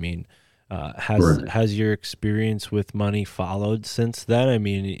us. I mean, has your experience with money followed since then? I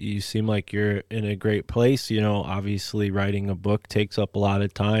mean, you seem like you're in a great place. Obviously writing a book takes up a lot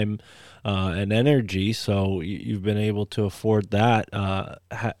of time and energy, so you've been able to afford that.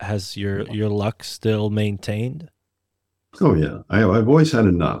 Has your luck still maintained? Oh yeah, I've always had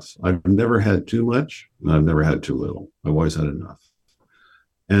enough. I've never had too much, and I've never had too little. I've always had enough,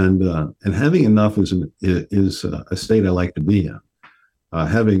 and having enough is a state I like to be in.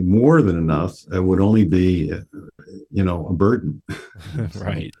 Having more than enough would only be, a burden.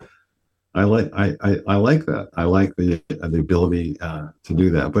 Right. I like that. I like the ability to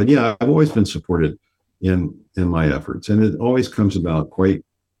do that. But yeah, I've always been supported in my efforts, and it always comes about quite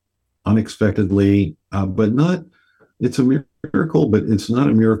unexpectedly, but not. It's a miracle, but it's not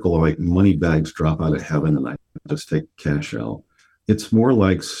a miracle like money bags drop out of heaven and I just take cash out. It's more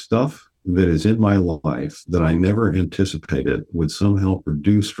like stuff that is in my life that I never anticipated would somehow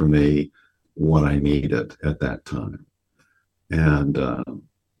produce for me what I needed at that time. And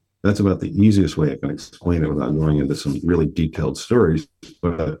that's about the easiest way I can explain it without going into some really detailed stories.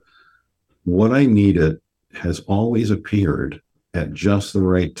 But what I needed has always appeared at just the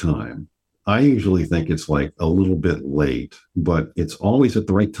right time. I usually think it's like a little bit late, but it's always at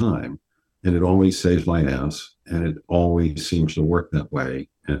the right time, and it always saves my ass, and it always seems to work that way.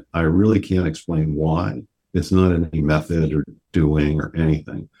 And I really can't explain why. It's not any method or doing or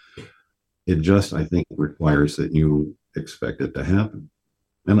anything. It just, I think, requires that you expect it to happen.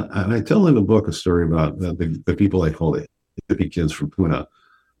 And I tell in the book a story about the people I call the hippie kids from Pune,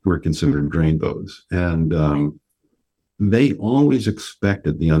 who are considered drainbows. And they always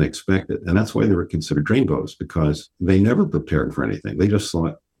expected the unexpected. And that's why they were considered drainbows, because they never prepared for anything. They just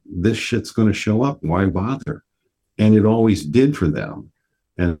thought, this shit's going to show up. Why bother? And it always did for them.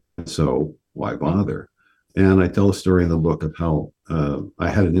 And so why bother? And I tell a story in the book of how I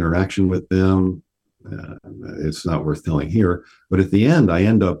had an interaction with them. It's not worth telling here. But at the end, I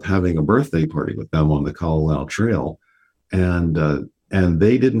end up having a birthday party with them on the Colorado Trail. And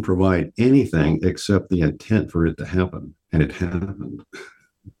they didn't provide anything except the intent for it to happen. And it happened.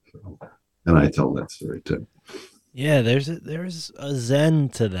 And I tell that story too. Yeah, there's a zen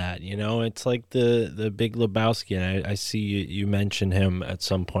to that, It's like the Big Lebowski, and I see you mention him at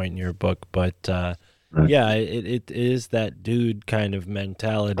some point in your book, but Right. yeah, it is that dude kind of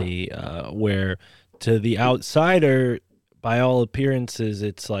mentality where to the outsider, by all appearances,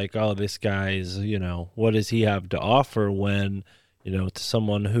 it's like, oh, this guy's, what does he have to offer? When, to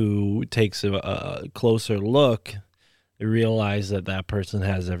someone who takes a closer look, they realize that person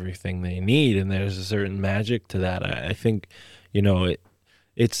has everything they need, and there's a certain magic to that. I think,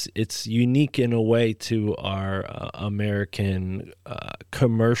 it's unique in a way to our American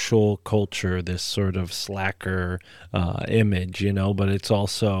commercial culture, this sort of slacker image, but it's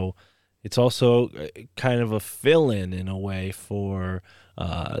also kind of a fill-in in a way for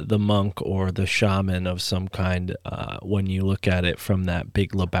the monk or the shaman of some kind when you look at it from that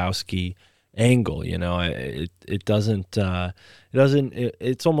Big Lebowski angle. It doesn't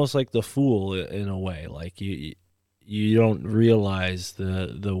it's almost like the fool in a way, like you don't realize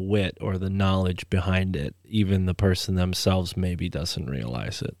the wit or the knowledge behind it. Even the person themselves maybe doesn't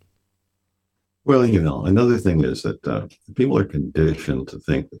realize it. Well, another thing is that people are conditioned to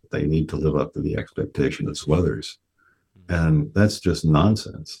think that they need to live up to the expectation of others. And that's just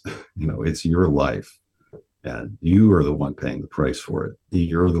nonsense. It's your life, and you are the one paying the price for it.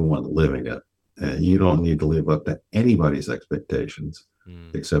 You're the one living it. And you don't need to live up to anybody's expectations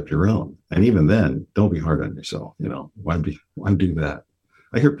except your own. And even then, don't be hard on yourself. Why do that?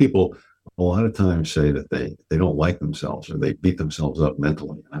 I hear people a lot of times say that they don't like themselves, or they beat themselves up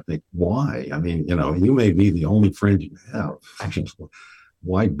mentally. And I think, why? I mean, you may be the only friend you have.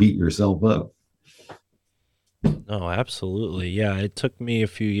 Why beat yourself up? No, absolutely. Yeah, it took me a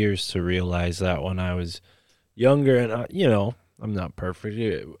few years to realize that when I was younger, and I'm not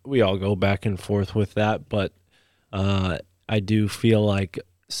perfect. We all go back and forth with that, but I do feel like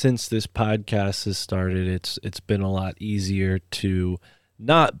since this podcast has started, it's been a lot easier to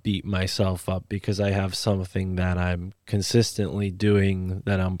not beat myself up, because I have something that I'm consistently doing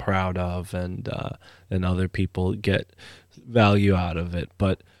that I'm proud of, and other people get value out of it.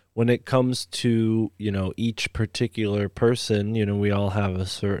 But when it comes to, each particular person, we all have a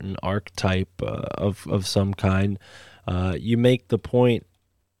certain archetype of some kind. You make the point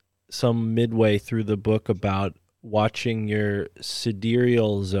some midway through the book about watching your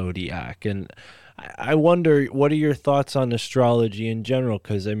sidereal zodiac. And I wonder, what are your thoughts on astrology in general?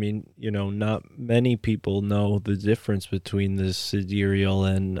 Because, I mean, not many people know the difference between the sidereal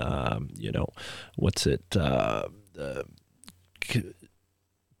and, what's it,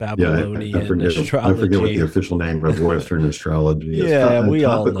 Babylonian I forget astrology. what the official name of Western astrology is. Yeah, we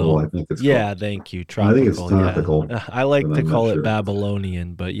all Tropical, know. I think it's Yeah, called. thank you. I think it's Tropical. tropical, Yeah. I like but to I'm call not it sure.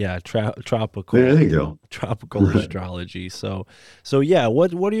 Babylonian, but yeah, tropical. There you go. Tropical astrology. So yeah,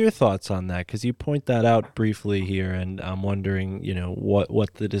 what are your thoughts on that? Because you point that out briefly here, and I'm wondering,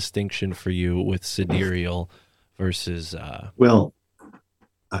 what the distinction for you with sidereal versus. Well,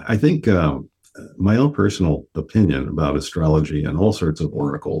 I think my own personal opinion about astrology and all sorts of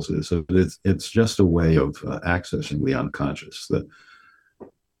oracles is that it's just a way of accessing the unconscious,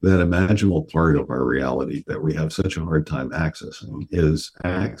 that imaginable part of our reality that we have such a hard time accessing is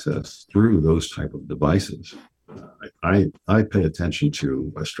accessed through those type of devices. I pay attention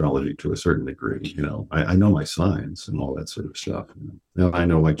to astrology to a certain degree. I know my signs and all that sort of stuff. I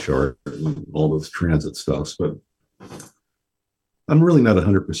know my chart and all those transit stuff, but I'm really not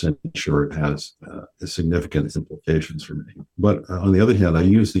 100% sure it has significant implications for me. But on the other hand, I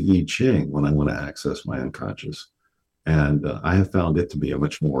use the I Ching when I want to access my unconscious. And I have found it to be a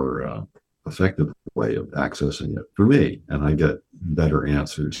much more effective way of accessing it for me. And I get better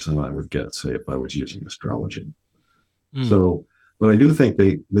answers than I would get, say, if I was using astrology. So, but I do think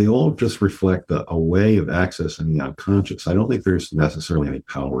they all just reflect a way of accessing the unconscious. I don't think there's necessarily any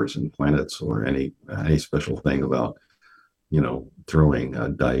powers in planets or any special thing about throwing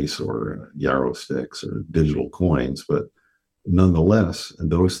dice or yarrow sticks or digital coins, but nonetheless,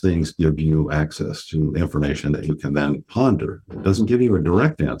 those things give you access to information that you can then ponder. It doesn't give you a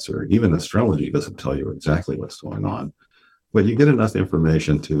direct answer. Even astrology doesn't tell you exactly what's going on, but you get enough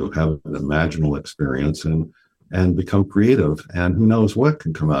information to have an imaginal experience and become creative. And who knows what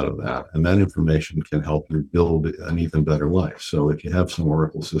can come out of that. And that information can help you build an even better life. So if you have some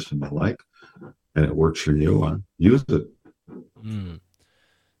oracle system you like and it works for you, use it.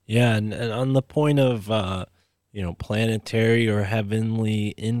 Yeah, and on the point of planetary or heavenly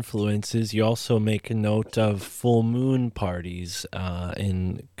influences, you also make a note of full moon parties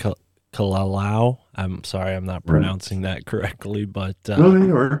in Kalalau. I'm sorry, I'm not pronouncing that correctly, but no,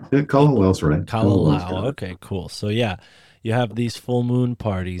 you are. Yeah, Kalalau's right. Kalalau. Okay, cool. So yeah, you have these full moon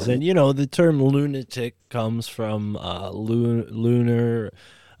parties, and the term lunatic comes from lunar.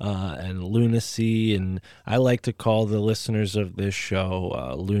 And lunacy, and I like to call the listeners of this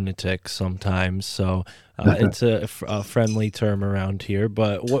show lunatics sometimes. So it's a friendly term around here.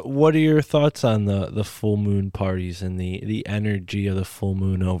 But what are your thoughts on the full moon parties and the energy of the full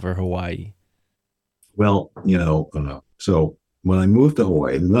moon over Hawaii? Well, so when I moved to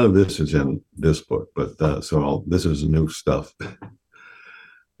Hawaii, none of this is in this book, but this is new stuff.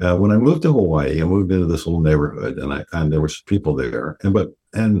 When I moved to Hawaii, I moved into this little neighborhood, and there was people there,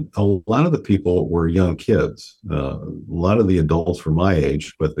 and a lot of the people were young kids. A lot of the adults were my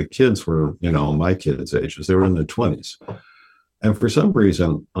age, but the kids were, my kids' ages. They were in their 20s. And for some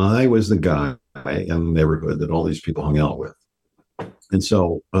reason, I was the guy in the neighborhood that all these people hung out with. And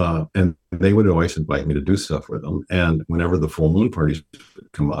so, and they would always invite me to do stuff with them. And whenever the full moon parties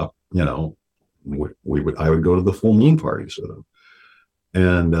would come up, I would go to the full moon parties with them.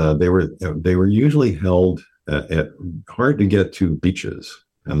 And they were usually held at hard to get to beaches,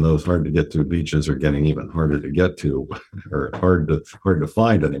 and those hard to get to beaches are getting even harder to get to, or hard to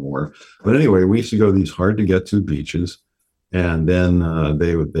find anymore. But anyway, we used to go to these hard to get to beaches, and then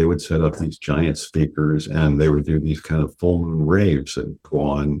they would set up these giant speakers, and they would do these kind of full moon raves that go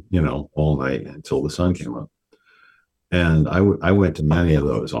on, all night until the sun came up. And I went to many of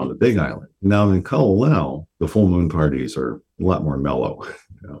those on the Big Island. Now in Kalalau, the full moon parties are a lot more mellow,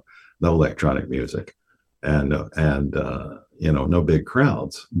 no electronic music, and no big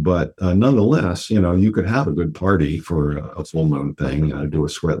crowds. But nonetheless, you could have a good party for a full moon thing. Do a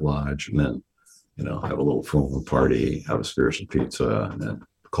sweat lodge, and then have a little full moon party, have a spiritual pizza, and then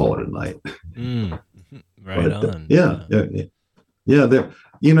call it a night. Right on. Yeah. There,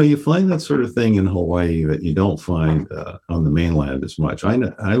 you find that sort of thing in Hawaii that you don't find on the mainland as much. I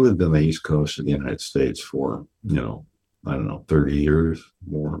lived on the East Coast of the United States for, 30 years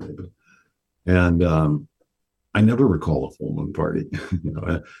more maybe. And I never recall a full moon party.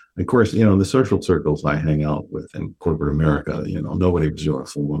 Of course, the social circles I hang out with in corporate America, nobody was doing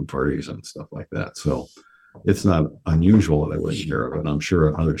full moon parties and stuff like that. So it's not unusual that I wouldn't hear of it. I'm sure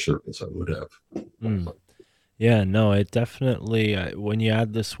in other circles I would have. Yeah, no, it definitely, when you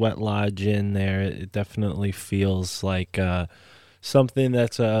add the sweat lodge in there, it definitely feels like something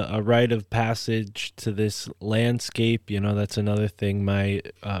that's a rite of passage to this landscape. You know, that's another thing my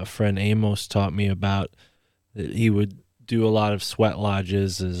friend Amos taught me about. That he would do a lot of sweat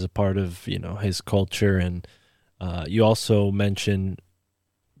lodges as a part of, you know, his culture. And you also mentioned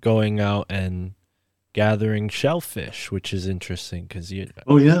going out and gathering shellfish, which is interesting because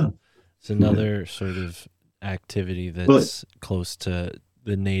Oh yeah, it's another sort of activity that's close to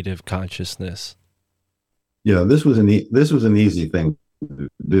the native consciousness. yeah. This was an easy thing to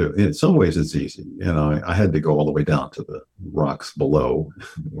do. In some ways, it's easy. You know, I had to go all the way down to the rocks below,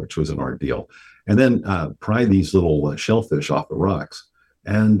 which was an ordeal, and then pry these little shellfish off the rocks,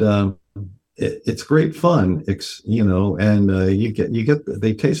 and it's great fun. You know, and you get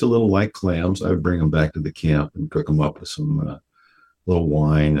they taste a little like clams. I would bring them back to the camp and cook them up with some little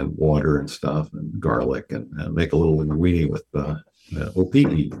wine and water and stuff and garlic and make a little linguine with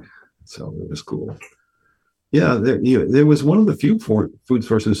opiki. So it was cool. Yeah, there was one of the few food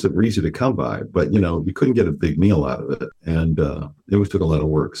sources that were easy to come by, but you know, you couldn't get a big meal out of it, and it was took a lot of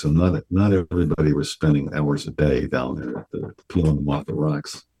work. So not everybody was spending hours a day down there peeling them off the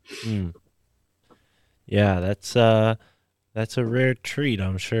rocks. Mm. Yeah, that's a rare treat.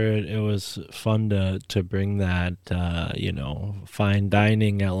 I'm sure it was fun to bring that you know, fine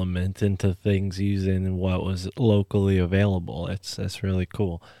dining element into things using what was locally available. That's really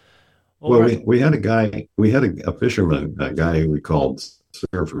cool. Well, we had a fisherman, a guy who we called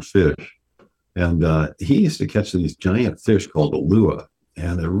Surfer Fish, and he used to catch these giant fish called alua,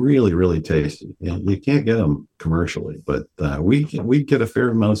 and they're really, really tasty. And you can't get them commercially, but we get a fair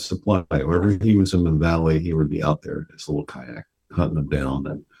amount of supply. Wherever he was in the valley, he would be out there in his little kayak hunting them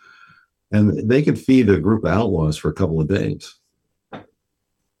down, and they could feed a group of outlaws for a couple of days.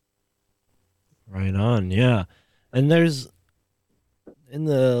 Right on, yeah. And there's in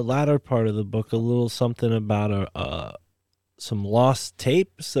the latter part of the book a little something about some lost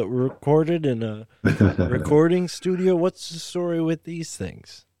tapes that were recorded in a recording studio. What's the story with these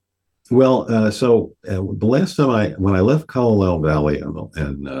things? Well, so the last time when I left Colorado Valley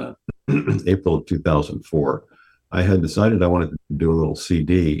in April of 2004, I had decided I wanted to do a little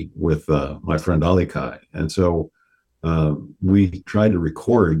CD with my friend Ali Kai. And so we tried to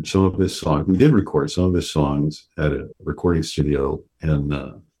record some of his songs. We did record some of his songs at a recording studio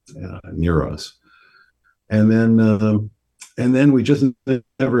near us. And then we just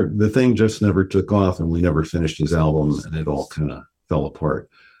the thing just never took off, and we never finished his album, and it all kind of fell apart.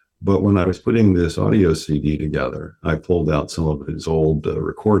 But when I was putting this audio CD together, I pulled out some of his old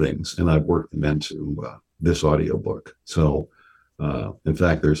recordings, and I've worked them into this audio book. So, in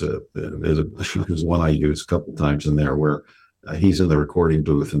fact, there's one I use a couple times in there where he's in the recording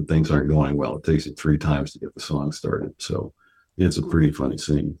booth and things aren't going well. It takes him 3 times to get the song started. So it's a pretty funny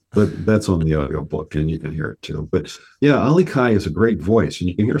scene, but that's on the audio book and you can hear it too. But yeah, Ali Kai is a great voice, and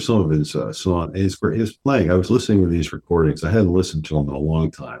you can hear some of his song. His playing. I was listening to these recordings. I hadn't listened to them in a long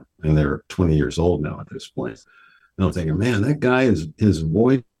time, and they're 20 years old now at this point. And I'm thinking, man, that guy his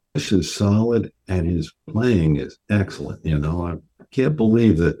voice is solid and his playing is excellent. You know, I can't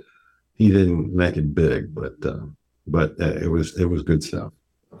believe that he didn't make it big, but it was good stuff.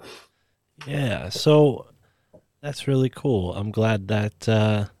 Yeah, so that's really cool. I'm glad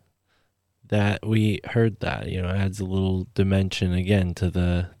that that we heard that. You know, it adds a little dimension again to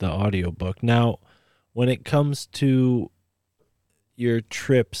the audiobook. Now, when it comes to your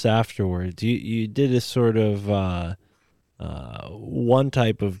trips afterwards, you did a sort of one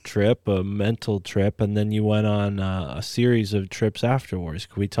type of trip, a mental trip, and then you went on a series of trips afterwards.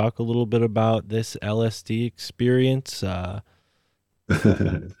 Could we talk a little bit about this LSD experience?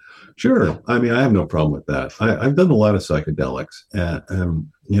 Sure. I mean, I have no problem with that. I've done a lot of psychedelics,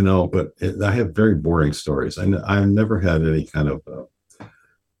 and you know, but I have very boring stories. I've never had any kind of.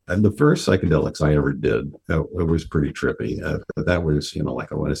 And the first psychedelics I ever did, it was pretty trippy. But that was, you know,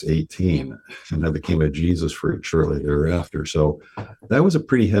 like I was 18, and I became a Jesus freak shortly thereafter. So that was a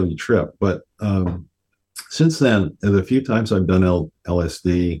pretty heavy trip. But since then, the few times I've done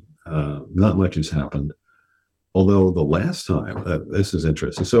LSD, not much has happened. Although the last time, this is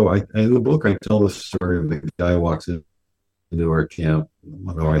interesting. So in the book, I tell the story of the guy who walks into our camp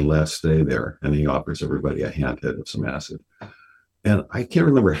on our last stay there, and he offers everybody a handhead of some acid. And I can't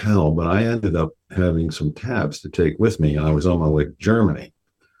remember how, but I ended up having some tabs to take with me, and I was on my way to Germany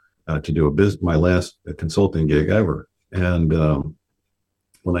to do my last consulting gig ever. And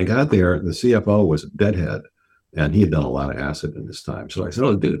when I got there, the CFO was a deadhead, and he had done a lot of acid in his time. So I said,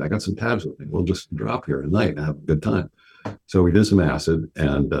 "Oh, dude, I got some tabs with me. We'll just drop here at night and have a good time." So we did some acid,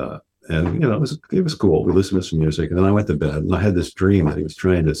 and you know, it was cool. We listened to some music, and then I went to bed, and I had this dream that he was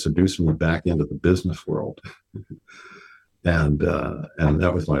trying to seduce me back into the business world. and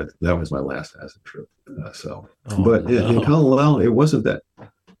that was my last acid trip. Oh, But in no. Colorado, it wasn't that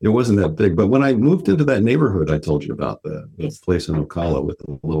big. But when I moved into that neighborhood I told you about, the place in Ocala with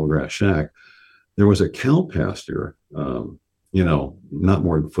the little grass shack, there was a cow pasture, not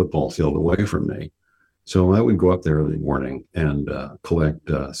more than a football field away from me. So I would go up there every morning and collect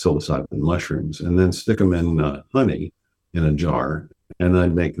psilocybin mushrooms and then stick them in honey in a jar. And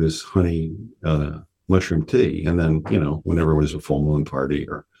I'd make this honey mushroom tea. And then, whenever it was a full moon party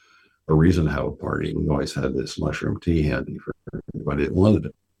or a reason to have a party, we always had this mushroom tea handy for anybody that wanted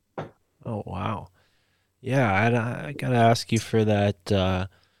it. Oh, wow. Yeah, I gotta ask you for that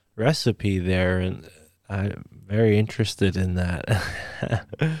recipe there, and I'm very interested in that.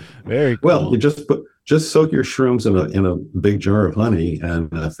 Very cool. Well, you just soak your shrooms in a big jar of honey and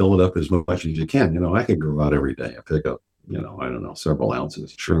fill it up as much as you can. I could go out every day. I pick up, I don't know, several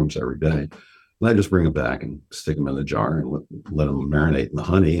ounces of shrooms every day. And I just bring them back and stick them in the jar and let them marinate in the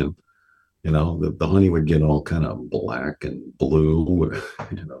honey. And, the honey would get all kind of black and blue,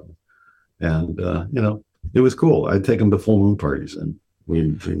 and, it was cool. I'd take them to full moon parties and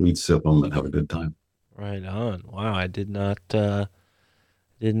we'd sip them and have a good time. Right on. Wow, I did not know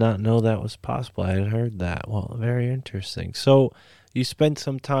that was possible. I had heard that. Well, very interesting. So you spent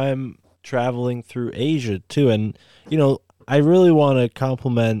some time traveling through Asia too, and I really want to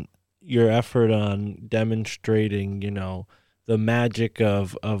compliment your effort on demonstrating, the magic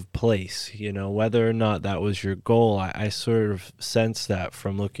of place, whether or not that was your goal. I sort of sense that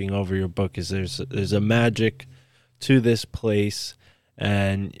from looking over your book, is there's a magic to this place,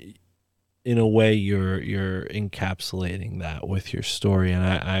 and in a way you're encapsulating that with your story. And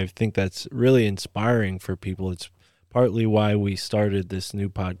I think that's really inspiring for people. It's partly why we started this new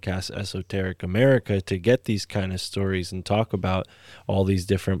podcast, Esoteric America, to get these kind of stories and talk about all these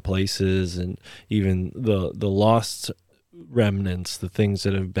different places and even the lost remnants, the things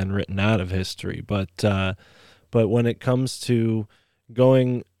that have been written out of history. But when it comes to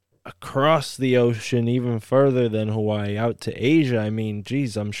going across the ocean even further than Hawaii out to Asia, I mean,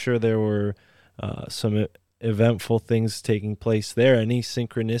 geez, I'm sure there were some eventful things taking place there. Any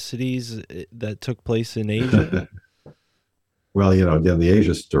synchronicities that took place in Asia? Well, again, the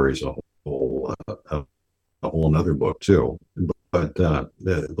Asia story is a whole another book too. But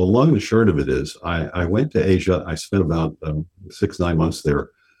the long and short of it is, I went to Asia. I spent about 6-9 months there.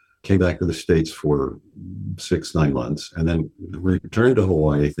 Came back to the States for 6-9 months, and then returned to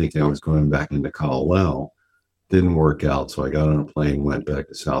Hawaii thinking I was going back into Kalalau. Didn't work out, so I got on a plane, went back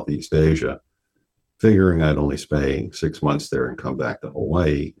to Southeast Asia, figuring I'd only spend 6 months there and come back to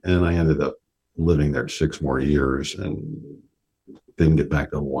Hawaii. And I ended up living there 6 more years and didn't get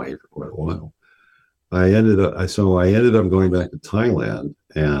back to Hawaii for quite a while. I ended up going back to Thailand,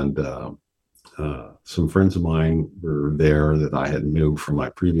 and some friends of mine were there that I had knew from my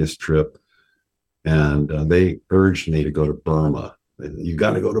previous trip, and they urged me to go to Burma. You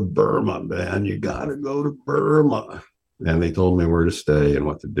got to go to Burma, man. You got to go to Burma. And they told me where to stay and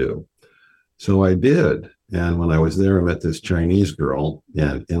what to do. So I did. And when I was there, I met this Chinese girl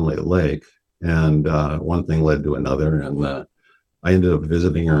in Inlet Lake, and one thing led to another. And I ended up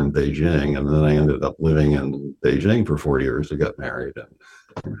visiting her in Beijing, and then I ended up living in Beijing for 4 years. We got married,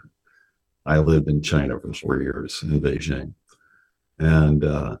 and I lived in China for 4 years in Beijing. And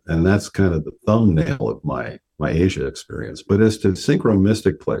that's kind of the thumbnail of my Asia experience. But as to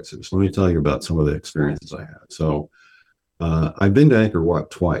synchro-mystic places, let me tell you about some of the experiences I had. So I've been to Angkor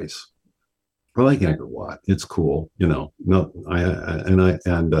Wat twice. I like Angkor Wat. It's cool, not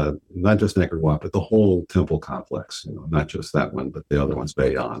just Angkor Wat, but the whole temple complex, not just that one, but the other ones,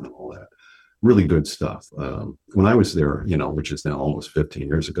 Bayon and all that. Really good stuff. When I was there, which is now almost 15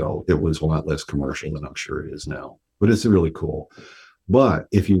 years ago, it was a lot less commercial than I'm sure it is now, but it's really cool. But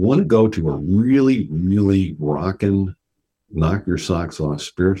if you want to go to a really, really rockin', knock your socks off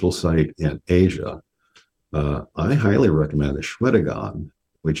spiritual site in Asia, I highly recommend the Shwedagon,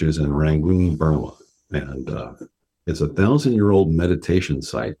 which is in Rangoon, Burma. And it's a 1,000-year-old meditation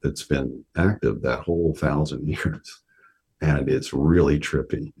site that's been active that whole 1,000 years. And it's really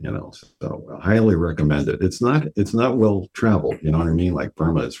trippy, so I highly recommend it. It's not well traveled, you know what I mean? Like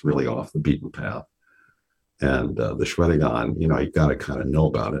Burma is really off the beaten path. And the Shwedagon, you got to kind of know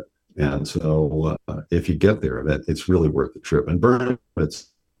about it. And so if you get there, it's really worth the trip. And Burma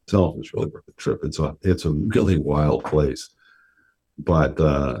itself is really worth the trip. It's a really wild place. But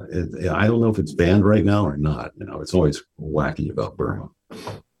I don't know if it's banned right now or not. It's always wacky about Burma.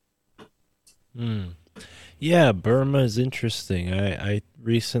 Yeah, Burma is interesting. I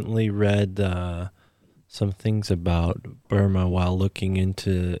recently read some things about Burma while looking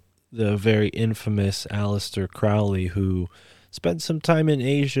into the very infamous Aleister Crowley, who spent some time in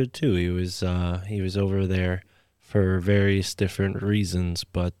Asia too. He was over there for various different reasons,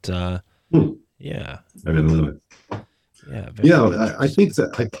 but yeah, I didn't know it. yeah, very Yeah, I interesting. think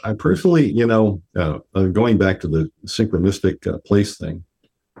that I personally, going back to the synchronistic place thing,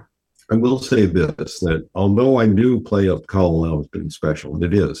 I will say this, that although I do play up Kalalau as being special, and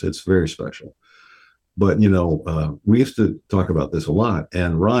it's very special. But, we used to talk about this a lot.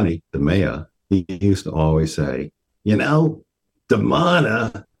 And Ronnie, the mayor, he used to always say, the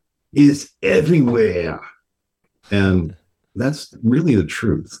mana is everywhere. And that's really the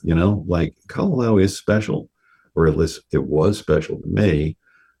truth, like Kalalau is special, or at least it was special to me,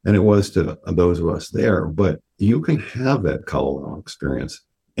 and it was to those of us there. But you can have that Kalalau experience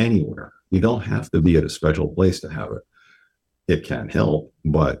anywhere. You don't have to be at a special place to have it. It can help,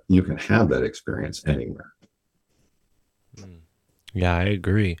 but you can have that experience anywhere. Yeah, I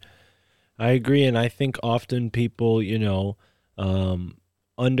agree. And I think often people,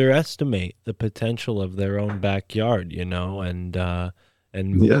 underestimate the potential of their own backyard, and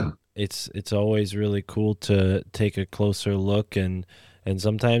Yeah. it's always really cool to take a closer look, and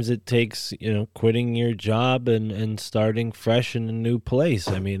sometimes it takes, quitting your job and starting fresh in a new place.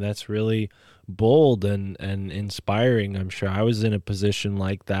 I mean, that's really bold and inspiring. I'm sure I was in a position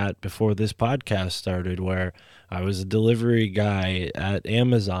like that before this podcast started, where I was a delivery guy at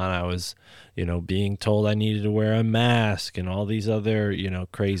Amazon. I was, being told I needed to wear a mask and all these other,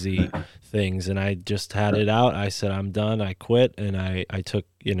 crazy things. And I just had it out. I said, I'm done. I quit. And I took,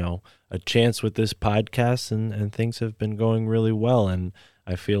 a chance with this podcast, and things have been going really well. And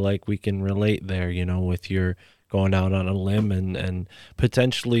I feel like we can relate there, with your going out on a limb and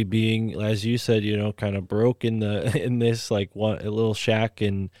potentially being, as you said, kind of broke in this like a little shack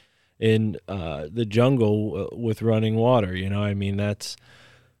in the jungle with running water. I mean,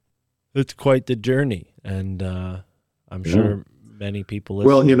 it's quite the journey, and I'm sure many people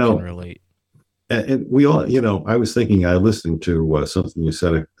listening can relate. And we all, I was thinking, I listened to something you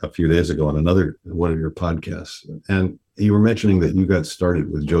said a few days ago on one of your podcasts, and you were mentioning that you got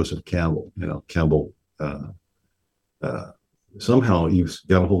started with Joseph Campbell. Campbell, somehow you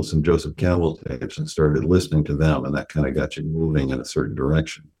got a hold of some Joseph Campbell tapes and started listening to them, and that kind of got you moving in a certain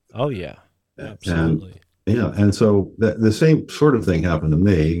direction. Oh yeah, absolutely. And so the same sort of thing happened to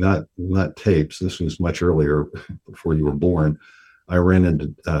me. Not tapes. This was much earlier, before you were born. I ran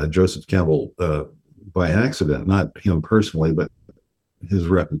into Joseph Campbell by accident, not him personally, but his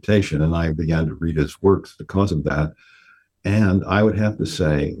reputation, and I began to read his works because of that. And I would have to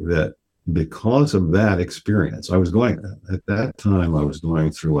say that because of that experience, at that time, I was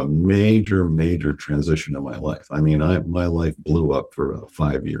going through a major, major transition in my life. I mean, my life blew up for about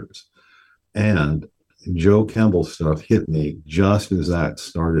 5 years. And Joe Campbell stuff hit me just as that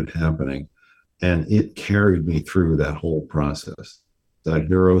started happening. And it carried me through that whole process, that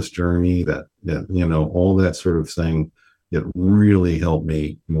hero's journey, that all that sort of thing. It really helped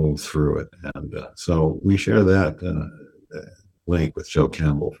me move through it. And so we share that link with Joe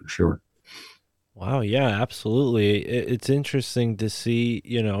Campbell for sure. Wow, yeah, absolutely. It's interesting to see,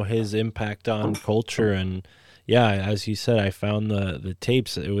 his impact on culture. And yeah, as you said, I found the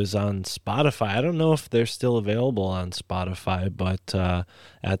tapes. It was on Spotify. I don't know if they're still available on Spotify, but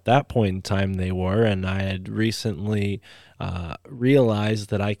at that point in time they were. And I had recently realized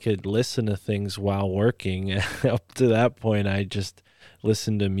that I could listen to things while working. Up to that point, I just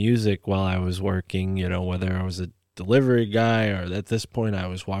listened to music while I was working, whether I was a delivery guy or at this point I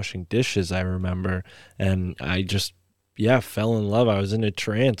was washing dishes, I remember. And I just fell in love. I was in a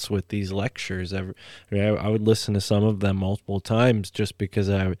trance with these lectures. I would listen to some of them multiple times just because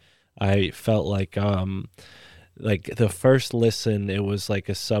I felt like the first listen, it was like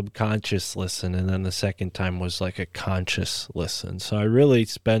a subconscious listen, and then the second time was like a conscious listen. So I really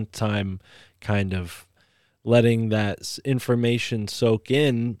spent time kind of letting that information soak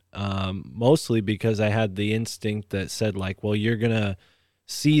in, mostly because I had the instinct that said like, well, you're gonna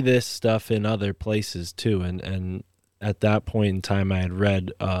see this stuff in other places too. And at that point in time, I had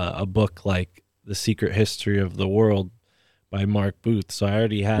read a book like The Secret History of the World by Mark Booth. So I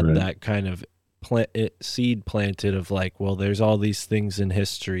already had that kind of seed planted of like, well, there's all these things in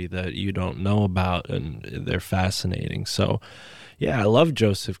history that you don't know about, and they're fascinating. So yeah, I love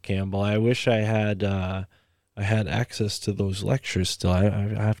Joseph Campbell. I wish I had access to those lectures still. I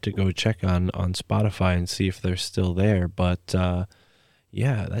have to go check on Spotify and see if they're still there. But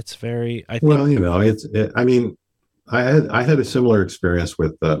yeah, that's very, I think. Well, I mean, I had a similar experience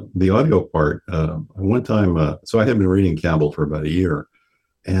with the audio part. One time, so I had been reading Campbell for about a year,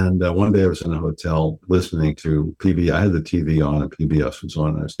 And one day I was in a hotel listening to PBS. I had the TV on and PBS was on.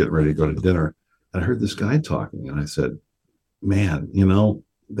 And I was getting ready to go to dinner. And I heard this guy talking. And I said, man,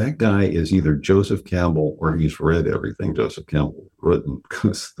 that guy is either Joseph Campbell or he's read everything Joseph Campbell written,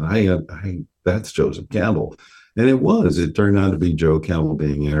 because that's Joseph Campbell. And it turned out to be Joe Campbell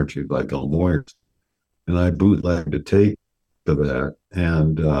being interviewed by Bill Moyers. And I bootlegged a tape of that.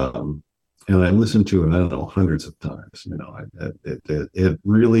 And I listened to it, I don't know, hundreds of times. It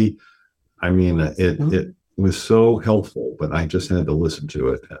really, it was so helpful, but I just had to listen to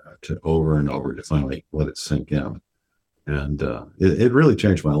it over and over to finally let it sink in. And it really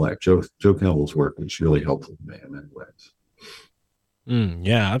changed my life. Joe Campbell's work was really helpful to me in many ways.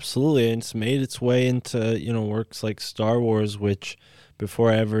 Yeah, absolutely. And it's made its way into, works like Star Wars, which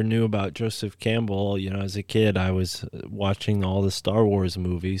before I ever knew about Joseph Campbell, as a kid, I was watching all the Star Wars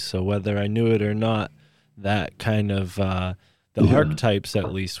movies. So whether I knew it or not, that kind of, the archetypes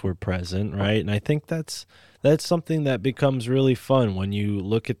at least were present, right? And I think that's something that becomes really fun when you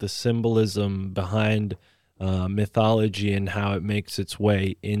look at the symbolism behind mythology and how it makes its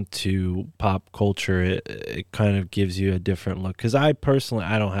way into pop culture. It kind of gives you a different look. Because I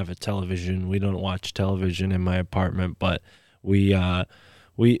don't have a television. We don't watch television in my apartment, but we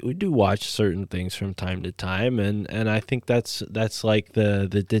do watch certain things from time to time, and I think that's like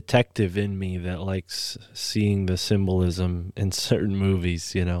the detective in me that likes seeing the symbolism in certain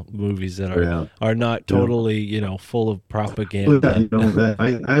movies, movies that are not totally, full of propaganda.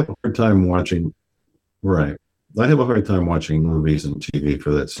 I have a hard time watching. Right. I have a hard time watching movies and TV for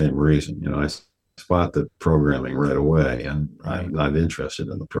that same reason. I spot the programming right away, and I'm not interested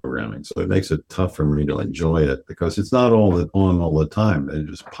in the programming. So it makes it tough for me to enjoy it because it's not on all the time. They're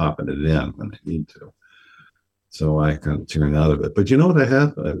just popping it in when they need to. So I kind of tune out of it. But you know what I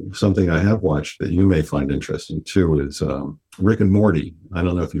have? Something I have watched that you may find interesting too is Rick and Morty. I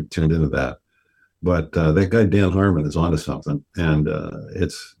don't know if you've tuned into that. But that guy Dan Harmon is onto something, and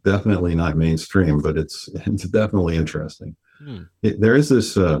it's definitely not mainstream, but it's definitely interesting. There is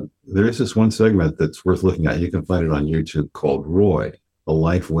this one segment that's worth looking at. You can find it on YouTube called Roy: A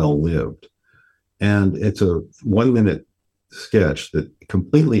Life Well Lived, and it's a 1-minute sketch that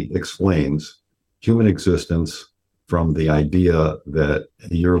completely explains human existence from the idea that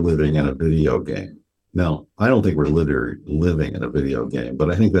you're living in a video game. Now, I don't think we're literally living in a video game, but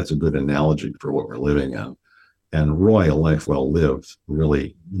I think that's a good analogy for what we're living in. And Roy: A Life Well Lived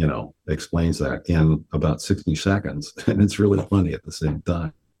really, explains that in about 60 seconds. And it's really funny at the same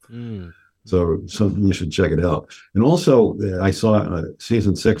time. So you should check it out. And also, I saw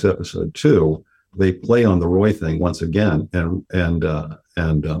season 6, episode 2, they play on the Roy thing once again. And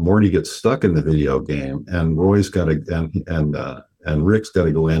Morty gets stuck in the video game, and Roy's got to, and Rick's got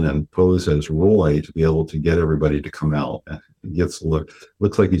to go in and pose as Roy to be able to get everybody to come out. He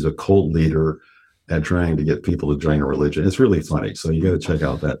looks like he's a cult leader and trying to get people to join a religion. It's really funny. So you got to check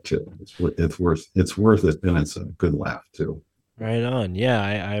out that too. It's worth it, and it's a good laugh too. Right on. Yeah,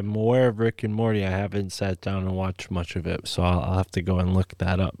 I'm aware of Rick and Morty. I haven't sat down and watched much of it, so I'll have to go and look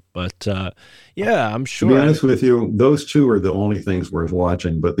that up. But yeah, I'm sure. To be honest with you, those two are the only things worth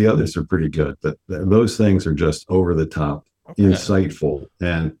watching, but the others are pretty good. But those things are just over the top. Okay. Insightful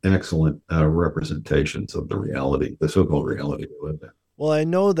and excellent representations of the reality, the so-called reality we live in. Well, I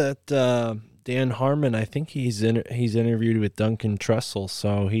know that Dan Harmon, I think he's interviewed with Duncan Trussell,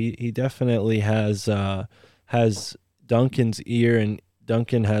 so he definitely has Duncan's ear, and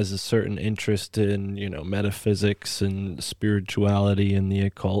Duncan has a certain interest in metaphysics and spirituality and the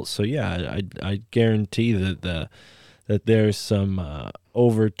occult. So yeah, I guarantee that there's some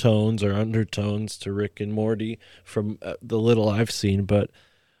overtones or undertones to Rick and Morty from the little I've seen. But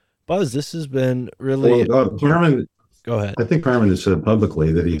Buzz, this has been really. Harmon, go ahead. I think Harmon has said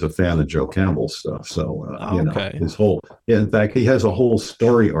publicly that he's a fan of Joe Campbell's stuff. So okay. His whole, in fact, he has a whole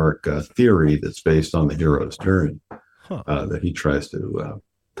story arc theory that's based on the hero's journey that he tries to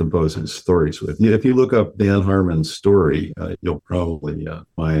compose his stories with. If you look up Dan Harmon's story, you'll probably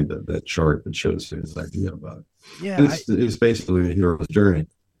find that chart that shows his idea about it. Yeah, it's basically the hero's journey.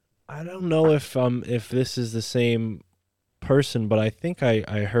 I don't know if this is the same person, but I think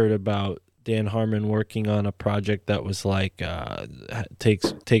I heard about Dan Harmon working on a project that was like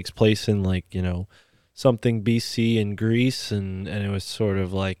takes place in something BC in Greece, and it was sort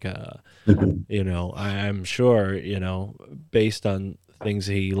of like I'm sure based on things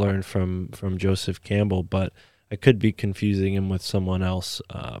he learned from Joseph Campbell, but I could be confusing him with someone else.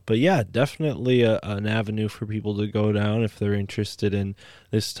 But yeah, definitely an avenue for people to go down if they're interested in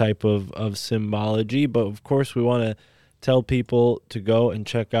this type of symbology. But of course, we want to tell people to go and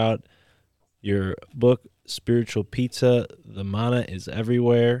check out your book, Spiritual Pizza. The mana is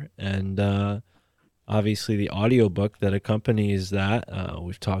everywhere, and obviously the audiobook that accompanies that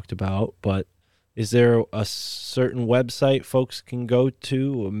we've talked about. But is there a certain website folks can go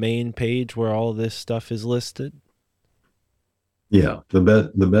to, a main page where all this stuff is listed? Yeah,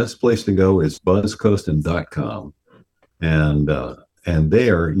 the best place to go is buzzcoastin.com, and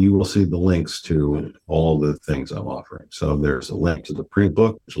there you will see the links to all the things I'm offering. So there's a link to the print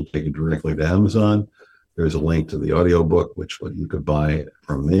book, which will take you directly to Amazon. There's a link to the audiobook, which you could buy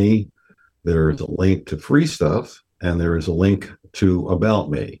from me. There's a link to free stuff, and there is a link to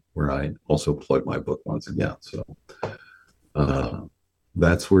About Me, where I also plug my book once again. So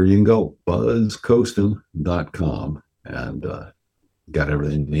that's where you can go, buzzcoastin.com, and got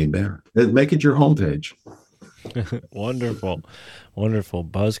everything you need there. Make it your homepage. Wonderful.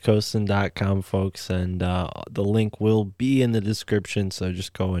 Buzzcoastin.com, folks, and the link will be in the description. So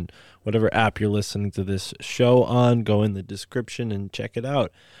just go in whatever app you're listening to this show on, go in the description and check it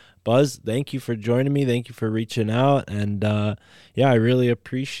out. Buzz, thank you for joining me. Thank you for reaching out. And I really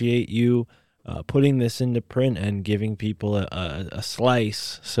appreciate you putting this into print and giving people a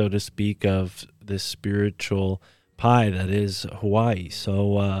slice, so to speak, of this spiritual pie that is Hawaii.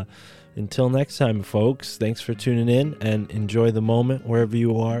 So until next time, folks, thanks for tuning in and enjoy the moment wherever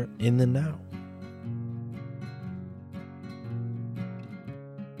you are in the now.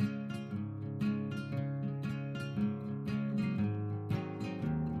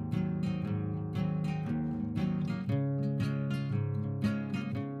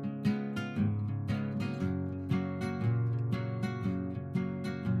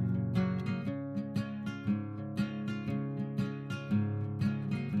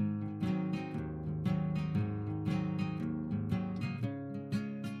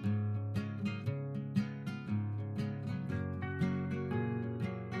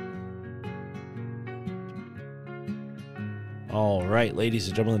 All right, ladies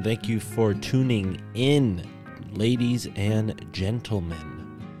and gentlemen, thank you for tuning in, ladies and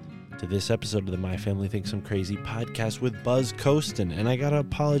gentlemen, to this episode of the My Family Thinks I'm Crazy podcast with Buzz Coastin. And I gotta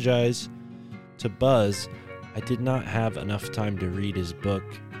apologize to Buzz. I did not have enough time to read his book.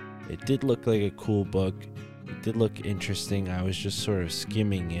 It did look like a cool book. It did look interesting. I was just sort of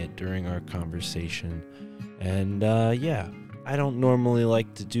skimming it during our conversation. And I don't normally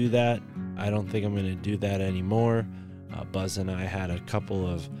like to do that. I don't think I'm gonna do that anymore. Buzz and I had a couple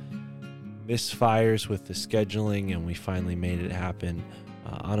of misfires with the scheduling, and we finally made it happen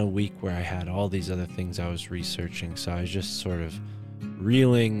on a week where I had all these other things I was researching. So I was just sort of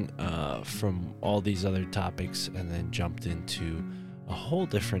reeling from all these other topics, and then jumped into a whole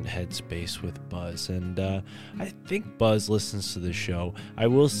different headspace with Buzz. And I think Buzz listens to the show. I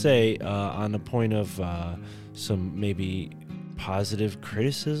will say, on a point of some maybe positive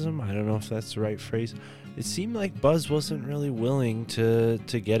criticism, I don't know if that's the right phrase, it seemed like Buzz wasn't really willing to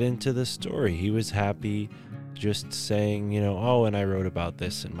get into the story. He was happy just saying, and I wrote about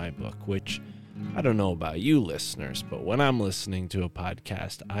this in my book, which I don't know about you listeners, but when I'm listening to a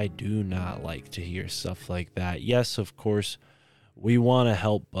podcast, I do not like to hear stuff like that. Yes, of course, we want to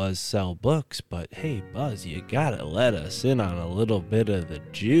help Buzz sell books, but hey, Buzz, you gotta let us in on a little bit of the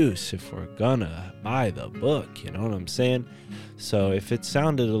juice if we're gonna buy the book, you know what I'm saying? So if it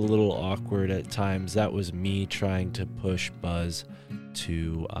sounded a little awkward at times, that was me trying to push Buzz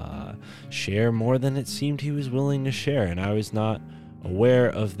to share more than it seemed he was willing to share, and I was not aware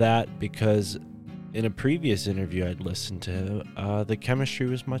of that because in a previous interview I'd listened to, the chemistry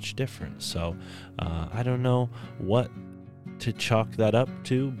was much different. So I don't know what to chalk that up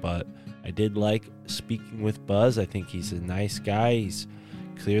to, but I did like speaking with Buzz. I think he's a nice guy. He's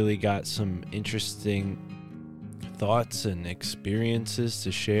clearly got some interesting thoughts and experiences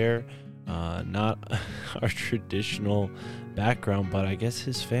to share. Not our traditional background, but I guess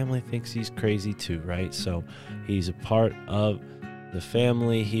his family thinks he's crazy too, right? So he's a part of the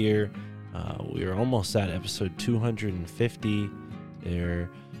family here. We are almost at episode 250. They're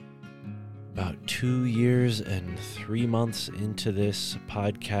about 2 years and 3 months into this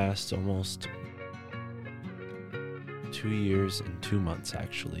podcast, almost 2 years and 2 months,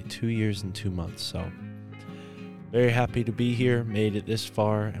 actually. 2 years and 2 months. So very happy to be here, made it this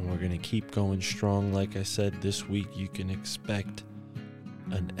far, and we're going to keep going strong. Like I said, this week you can expect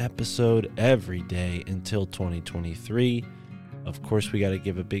an episode every day until 2023. Of course, we got to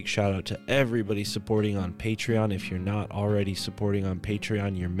give a big shout out to everybody supporting on Patreon. If you're not already supporting on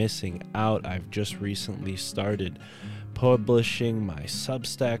Patreon, you're missing out. I've just recently started publishing my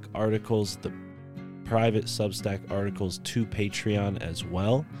Substack articles, the private Substack articles, to Patreon as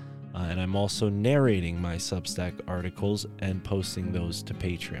well. And I'm also narrating my Substack articles and posting those to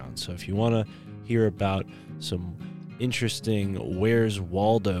Patreon. So if you want to hear about some interesting Where's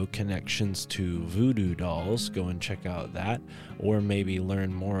Waldo connections to voodoo dolls, go and check out that. Or maybe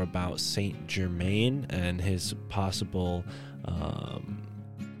learn more about Saint Germain and his possible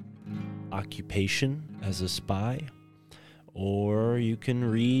occupation as a spy. Or you can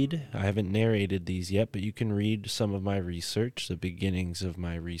read, I haven't narrated these yet, but you can read some of my research, the beginnings of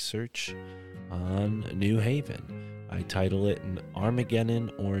my research on New Haven. I title it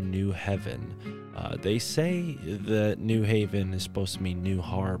Armageddon or New Heaven. They say that New Haven is supposed to mean New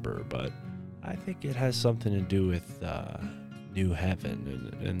Harbor, but I think it has something to do with New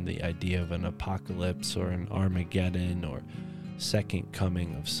Heaven and the idea of an apocalypse or an Armageddon or second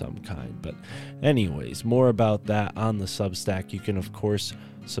coming of some kind. But anyways, more about that on the Substack. You can of course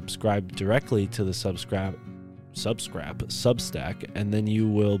subscribe directly to the Substack, and then you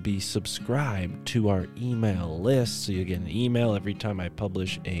will be subscribed to our email list, so you get an email every time I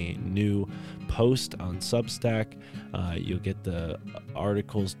publish a new post on Substack. You'll get the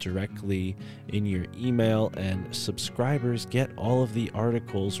articles directly in your email, and subscribers get all of the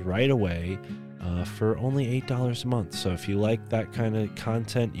articles right away for only $8 a month. So if you like that kind of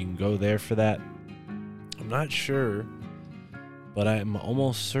content, you can go there for that. I'm not sure, but I'm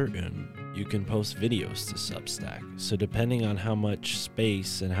almost certain you can post videos to Substack. So depending on how much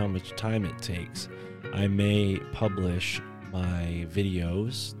space and how much time it takes, I may publish my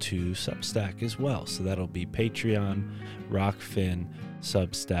videos to Substack as well. So that'll be Patreon, Rockfin,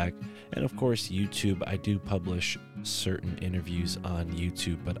 Substack, and of course YouTube. I do publish certain interviews on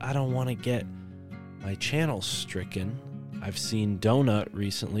YouTube, but I don't want to get my channel stricken. I've seen Donut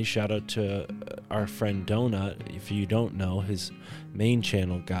recently. Shout out to our friend Donut. If you don't know, his main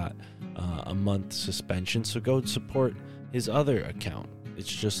channel got a month suspension, so go support his other account.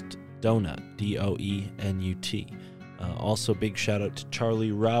 It's just Donut, Doenut. Also, big shout out to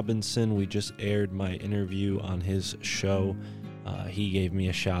Charlie Robinson. We just aired my interview on his show. He gave me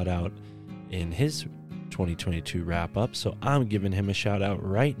a shout out in his 2022 wrap up, so I'm giving him a shout out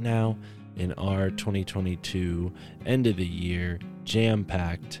right now in our 2022 end of the year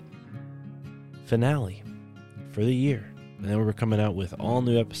jam-packed finale for the year. And then we're coming out with all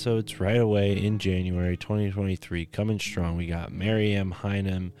new episodes right away in January 2023, coming strong. We got Maryam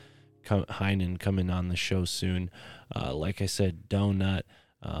Heinen coming on the show soon. Like I said, Donut,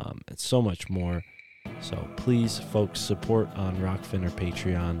 and so much more. So please, folks, support on Rockfin or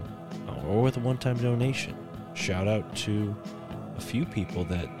Patreon or with a one-time donation. Shout out to a few people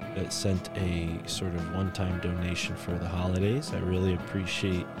that sent a sort of one-time donation for the holidays. I really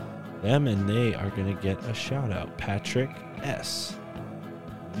appreciate them, and they are going to get a shout-out. Patrick S.,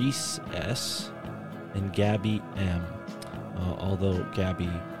 Reese S., and Gabby M. Although Gabby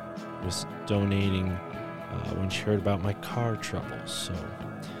was donating when she heard about my car troubles. So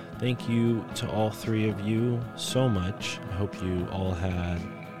thank you to all three of you so much. I hope you all had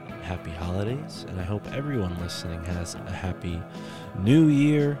happy holidays, and I hope everyone listening has a happy new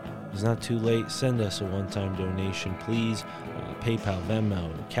year. It's not too late. Send us a one-time donation, please. PayPal,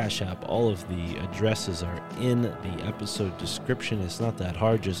 Venmo, Cash App, all of the addresses are in the episode description. It's not that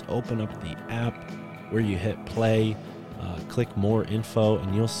hard. Just open up the app where you hit play, click more info,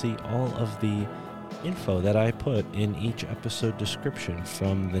 and you'll see all of the info that I put in each episode description,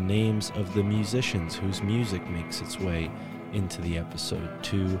 from the names of the musicians whose music makes its way into the episode,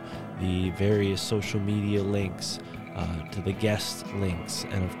 to the various social media links, to the guest links,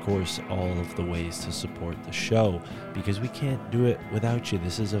 and of course all of the ways to support the show, because we can't do it without you.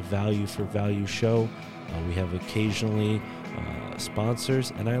 This is a value for value show. We have occasionally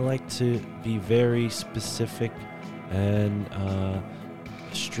sponsors, and I like to be very specific and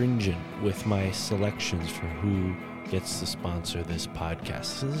stringent with my selections for who gets to sponsor this podcast.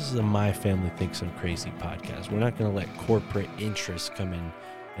 So this is a My Family Thinks I'm Crazy podcast. We're not going to let corporate interests come in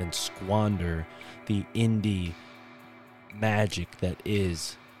and squander the indie magic that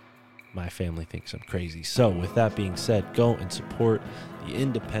is My Family Thinks I'm Crazy. So with that being said, go and support the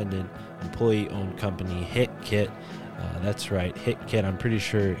independent employee-owned company HitKit. That's right, HitKit. I'm pretty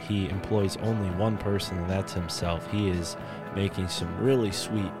sure he employs only one person, and that's himself. He is making some really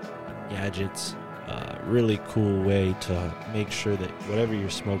sweet gadgets, really cool way to make sure that whatever you're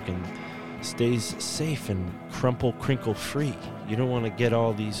smoking stays safe and crinkle free. You don't want to get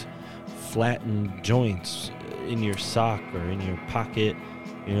all these flattened joints in your sock or in your pocket.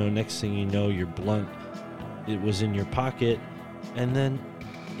 You know, next thing you know, your blunt, it was in your pocket, and then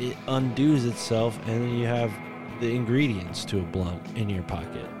it undoes itself, and then you have the ingredients to a blunt in your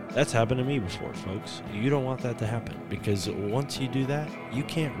pocket. That's happened to me before, folks. You don't want that to happen, because once you do that, you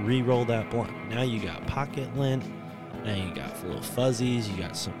can't re-roll that blunt. Now you got pocket lint, Now you got little fuzzies, you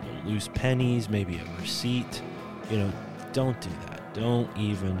got some little loose pennies, maybe a receipt. Don't do that. Don't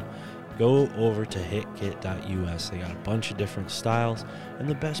even go over to hitkit.us. They got a bunch of different styles, and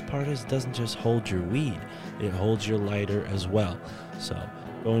the best part is it doesn't just hold your weed, it holds your lighter as well. So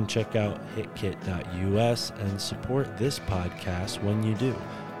go and check out hitkit.us and support this podcast when you do.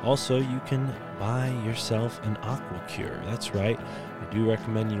 Also, you can buy yourself an AquaCure. That's right. I do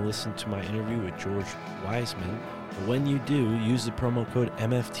recommend you listen to my interview with George Wiseman. But when you do, use the promo code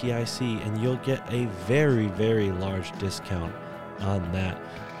MFTIC and you'll get a very, very large discount on that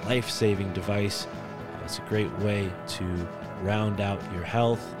life-saving device. It's a great way to round out your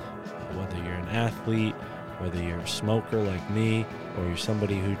health, whether you're an athlete, whether you're a smoker like me, or you're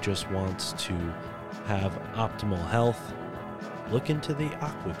somebody who just wants to have optimal health. Look into the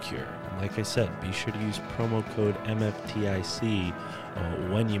AquaCure. And like I said, be sure to use promo code MFTIC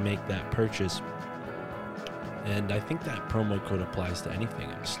when you make that purchase. And I think that promo code applies to anything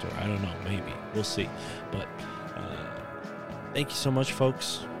in the store. I don't know, maybe. We'll see. But thank you so much,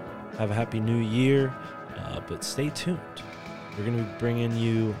 folks. Have a happy new year. But stay tuned. We're going to be bringing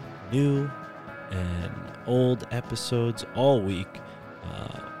you new and old episodes all week.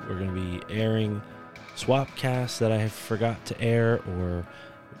 We're going to be airing swapcasts that I forgot to air or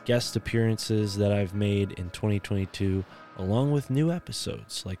guest appearances that I've made in 2022, along with new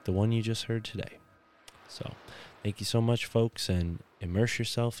episodes like the one you just heard today. So thank you so much, folks, and immerse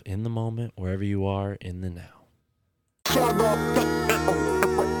yourself in the moment wherever you are in the now.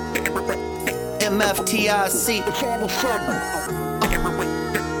 MFTIC.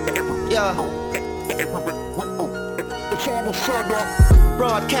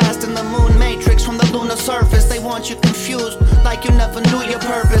 Broadcasting the moon matrix from the lunar surface. They want you confused, like you never knew your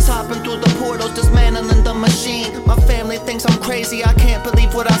purpose. Hopping through the portals, dismantling the machine. My family thinks I'm crazy, I can't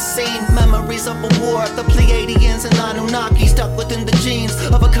believe what I've seen. Memories of a war, the Pleiadians and Anunnaki, stuck within the genes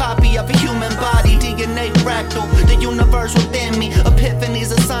of a copy of a human body. DNA fractal, the universe within me.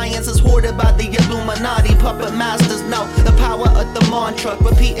 Epiphanies of science is hoarded by the Illuminati. Puppet masters know the power of the mantra,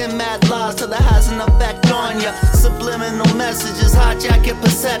 repeating mad lies till it has an effect on ya. Subliminal messages hijack your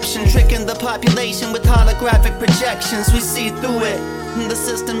perception, tricking the population with holographic projections. We see through it. The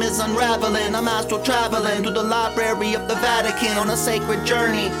system is unraveling. I'm astral traveling through the library of the Vatican on a sacred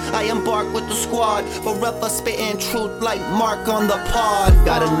journey. I embark with the squad, forever spitting truth like Mark on the pod.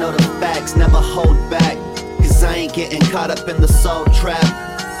 Gotta know the facts, never hold back, cause I ain't getting caught up in the soul trap.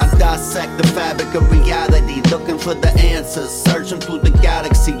 I dissect the fabric of reality, looking for the answers, searching through the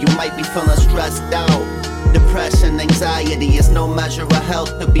galaxy. You might be feeling stressed out. Depression, anxiety is no measure of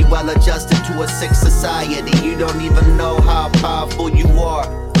health. To be well adjusted to a sick society. You don't even know how powerful you are.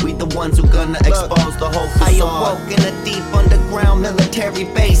 We the ones who gonna expose the whole facade. I awoke in a deep underground military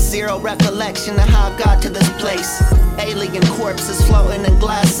base. Zero recollection of how I got to this place. Alien corpses floating in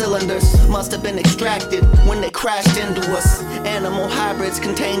glass cylinders. Must have been extracted when they crashed into us. Animal hybrids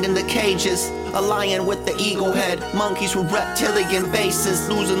contained in the cages. A lion with the eagle head. Monkeys with reptilian faces.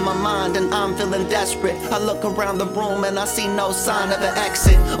 Losing my mind and I'm feeling desperate. I look around the room and I see no sign of an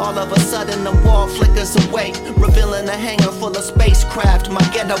exit. All of a sudden the wall flickers away, revealing a hangar full of spacecraft. My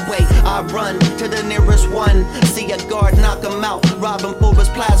getaway. I run to the nearest one. See a guard knock him out. Rob him for his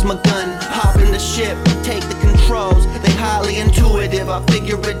plasma gun. Hop in the ship, take the controls. They highly intuitive, I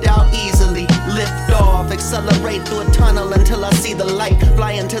figure it out easily. Lift off, accelerate through a tunnel until I see the light.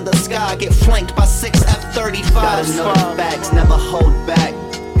 Fly into the sky, get flanked by 6 F-35s. Gotta know the facts, never hold back,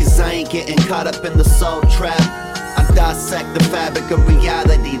 cause I ain't getting caught up in the soul trap. I dissect the fabric of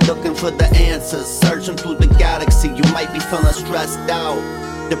reality, looking for the answers, searching through the galaxy. You might be feeling stressed out.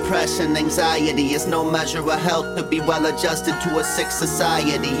 Depression, anxiety is no measure of health. To be well adjusted to a sick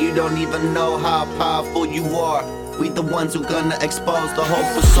society. You don't even know how powerful you are. We the ones who gonna expose the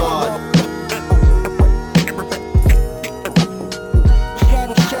whole facade.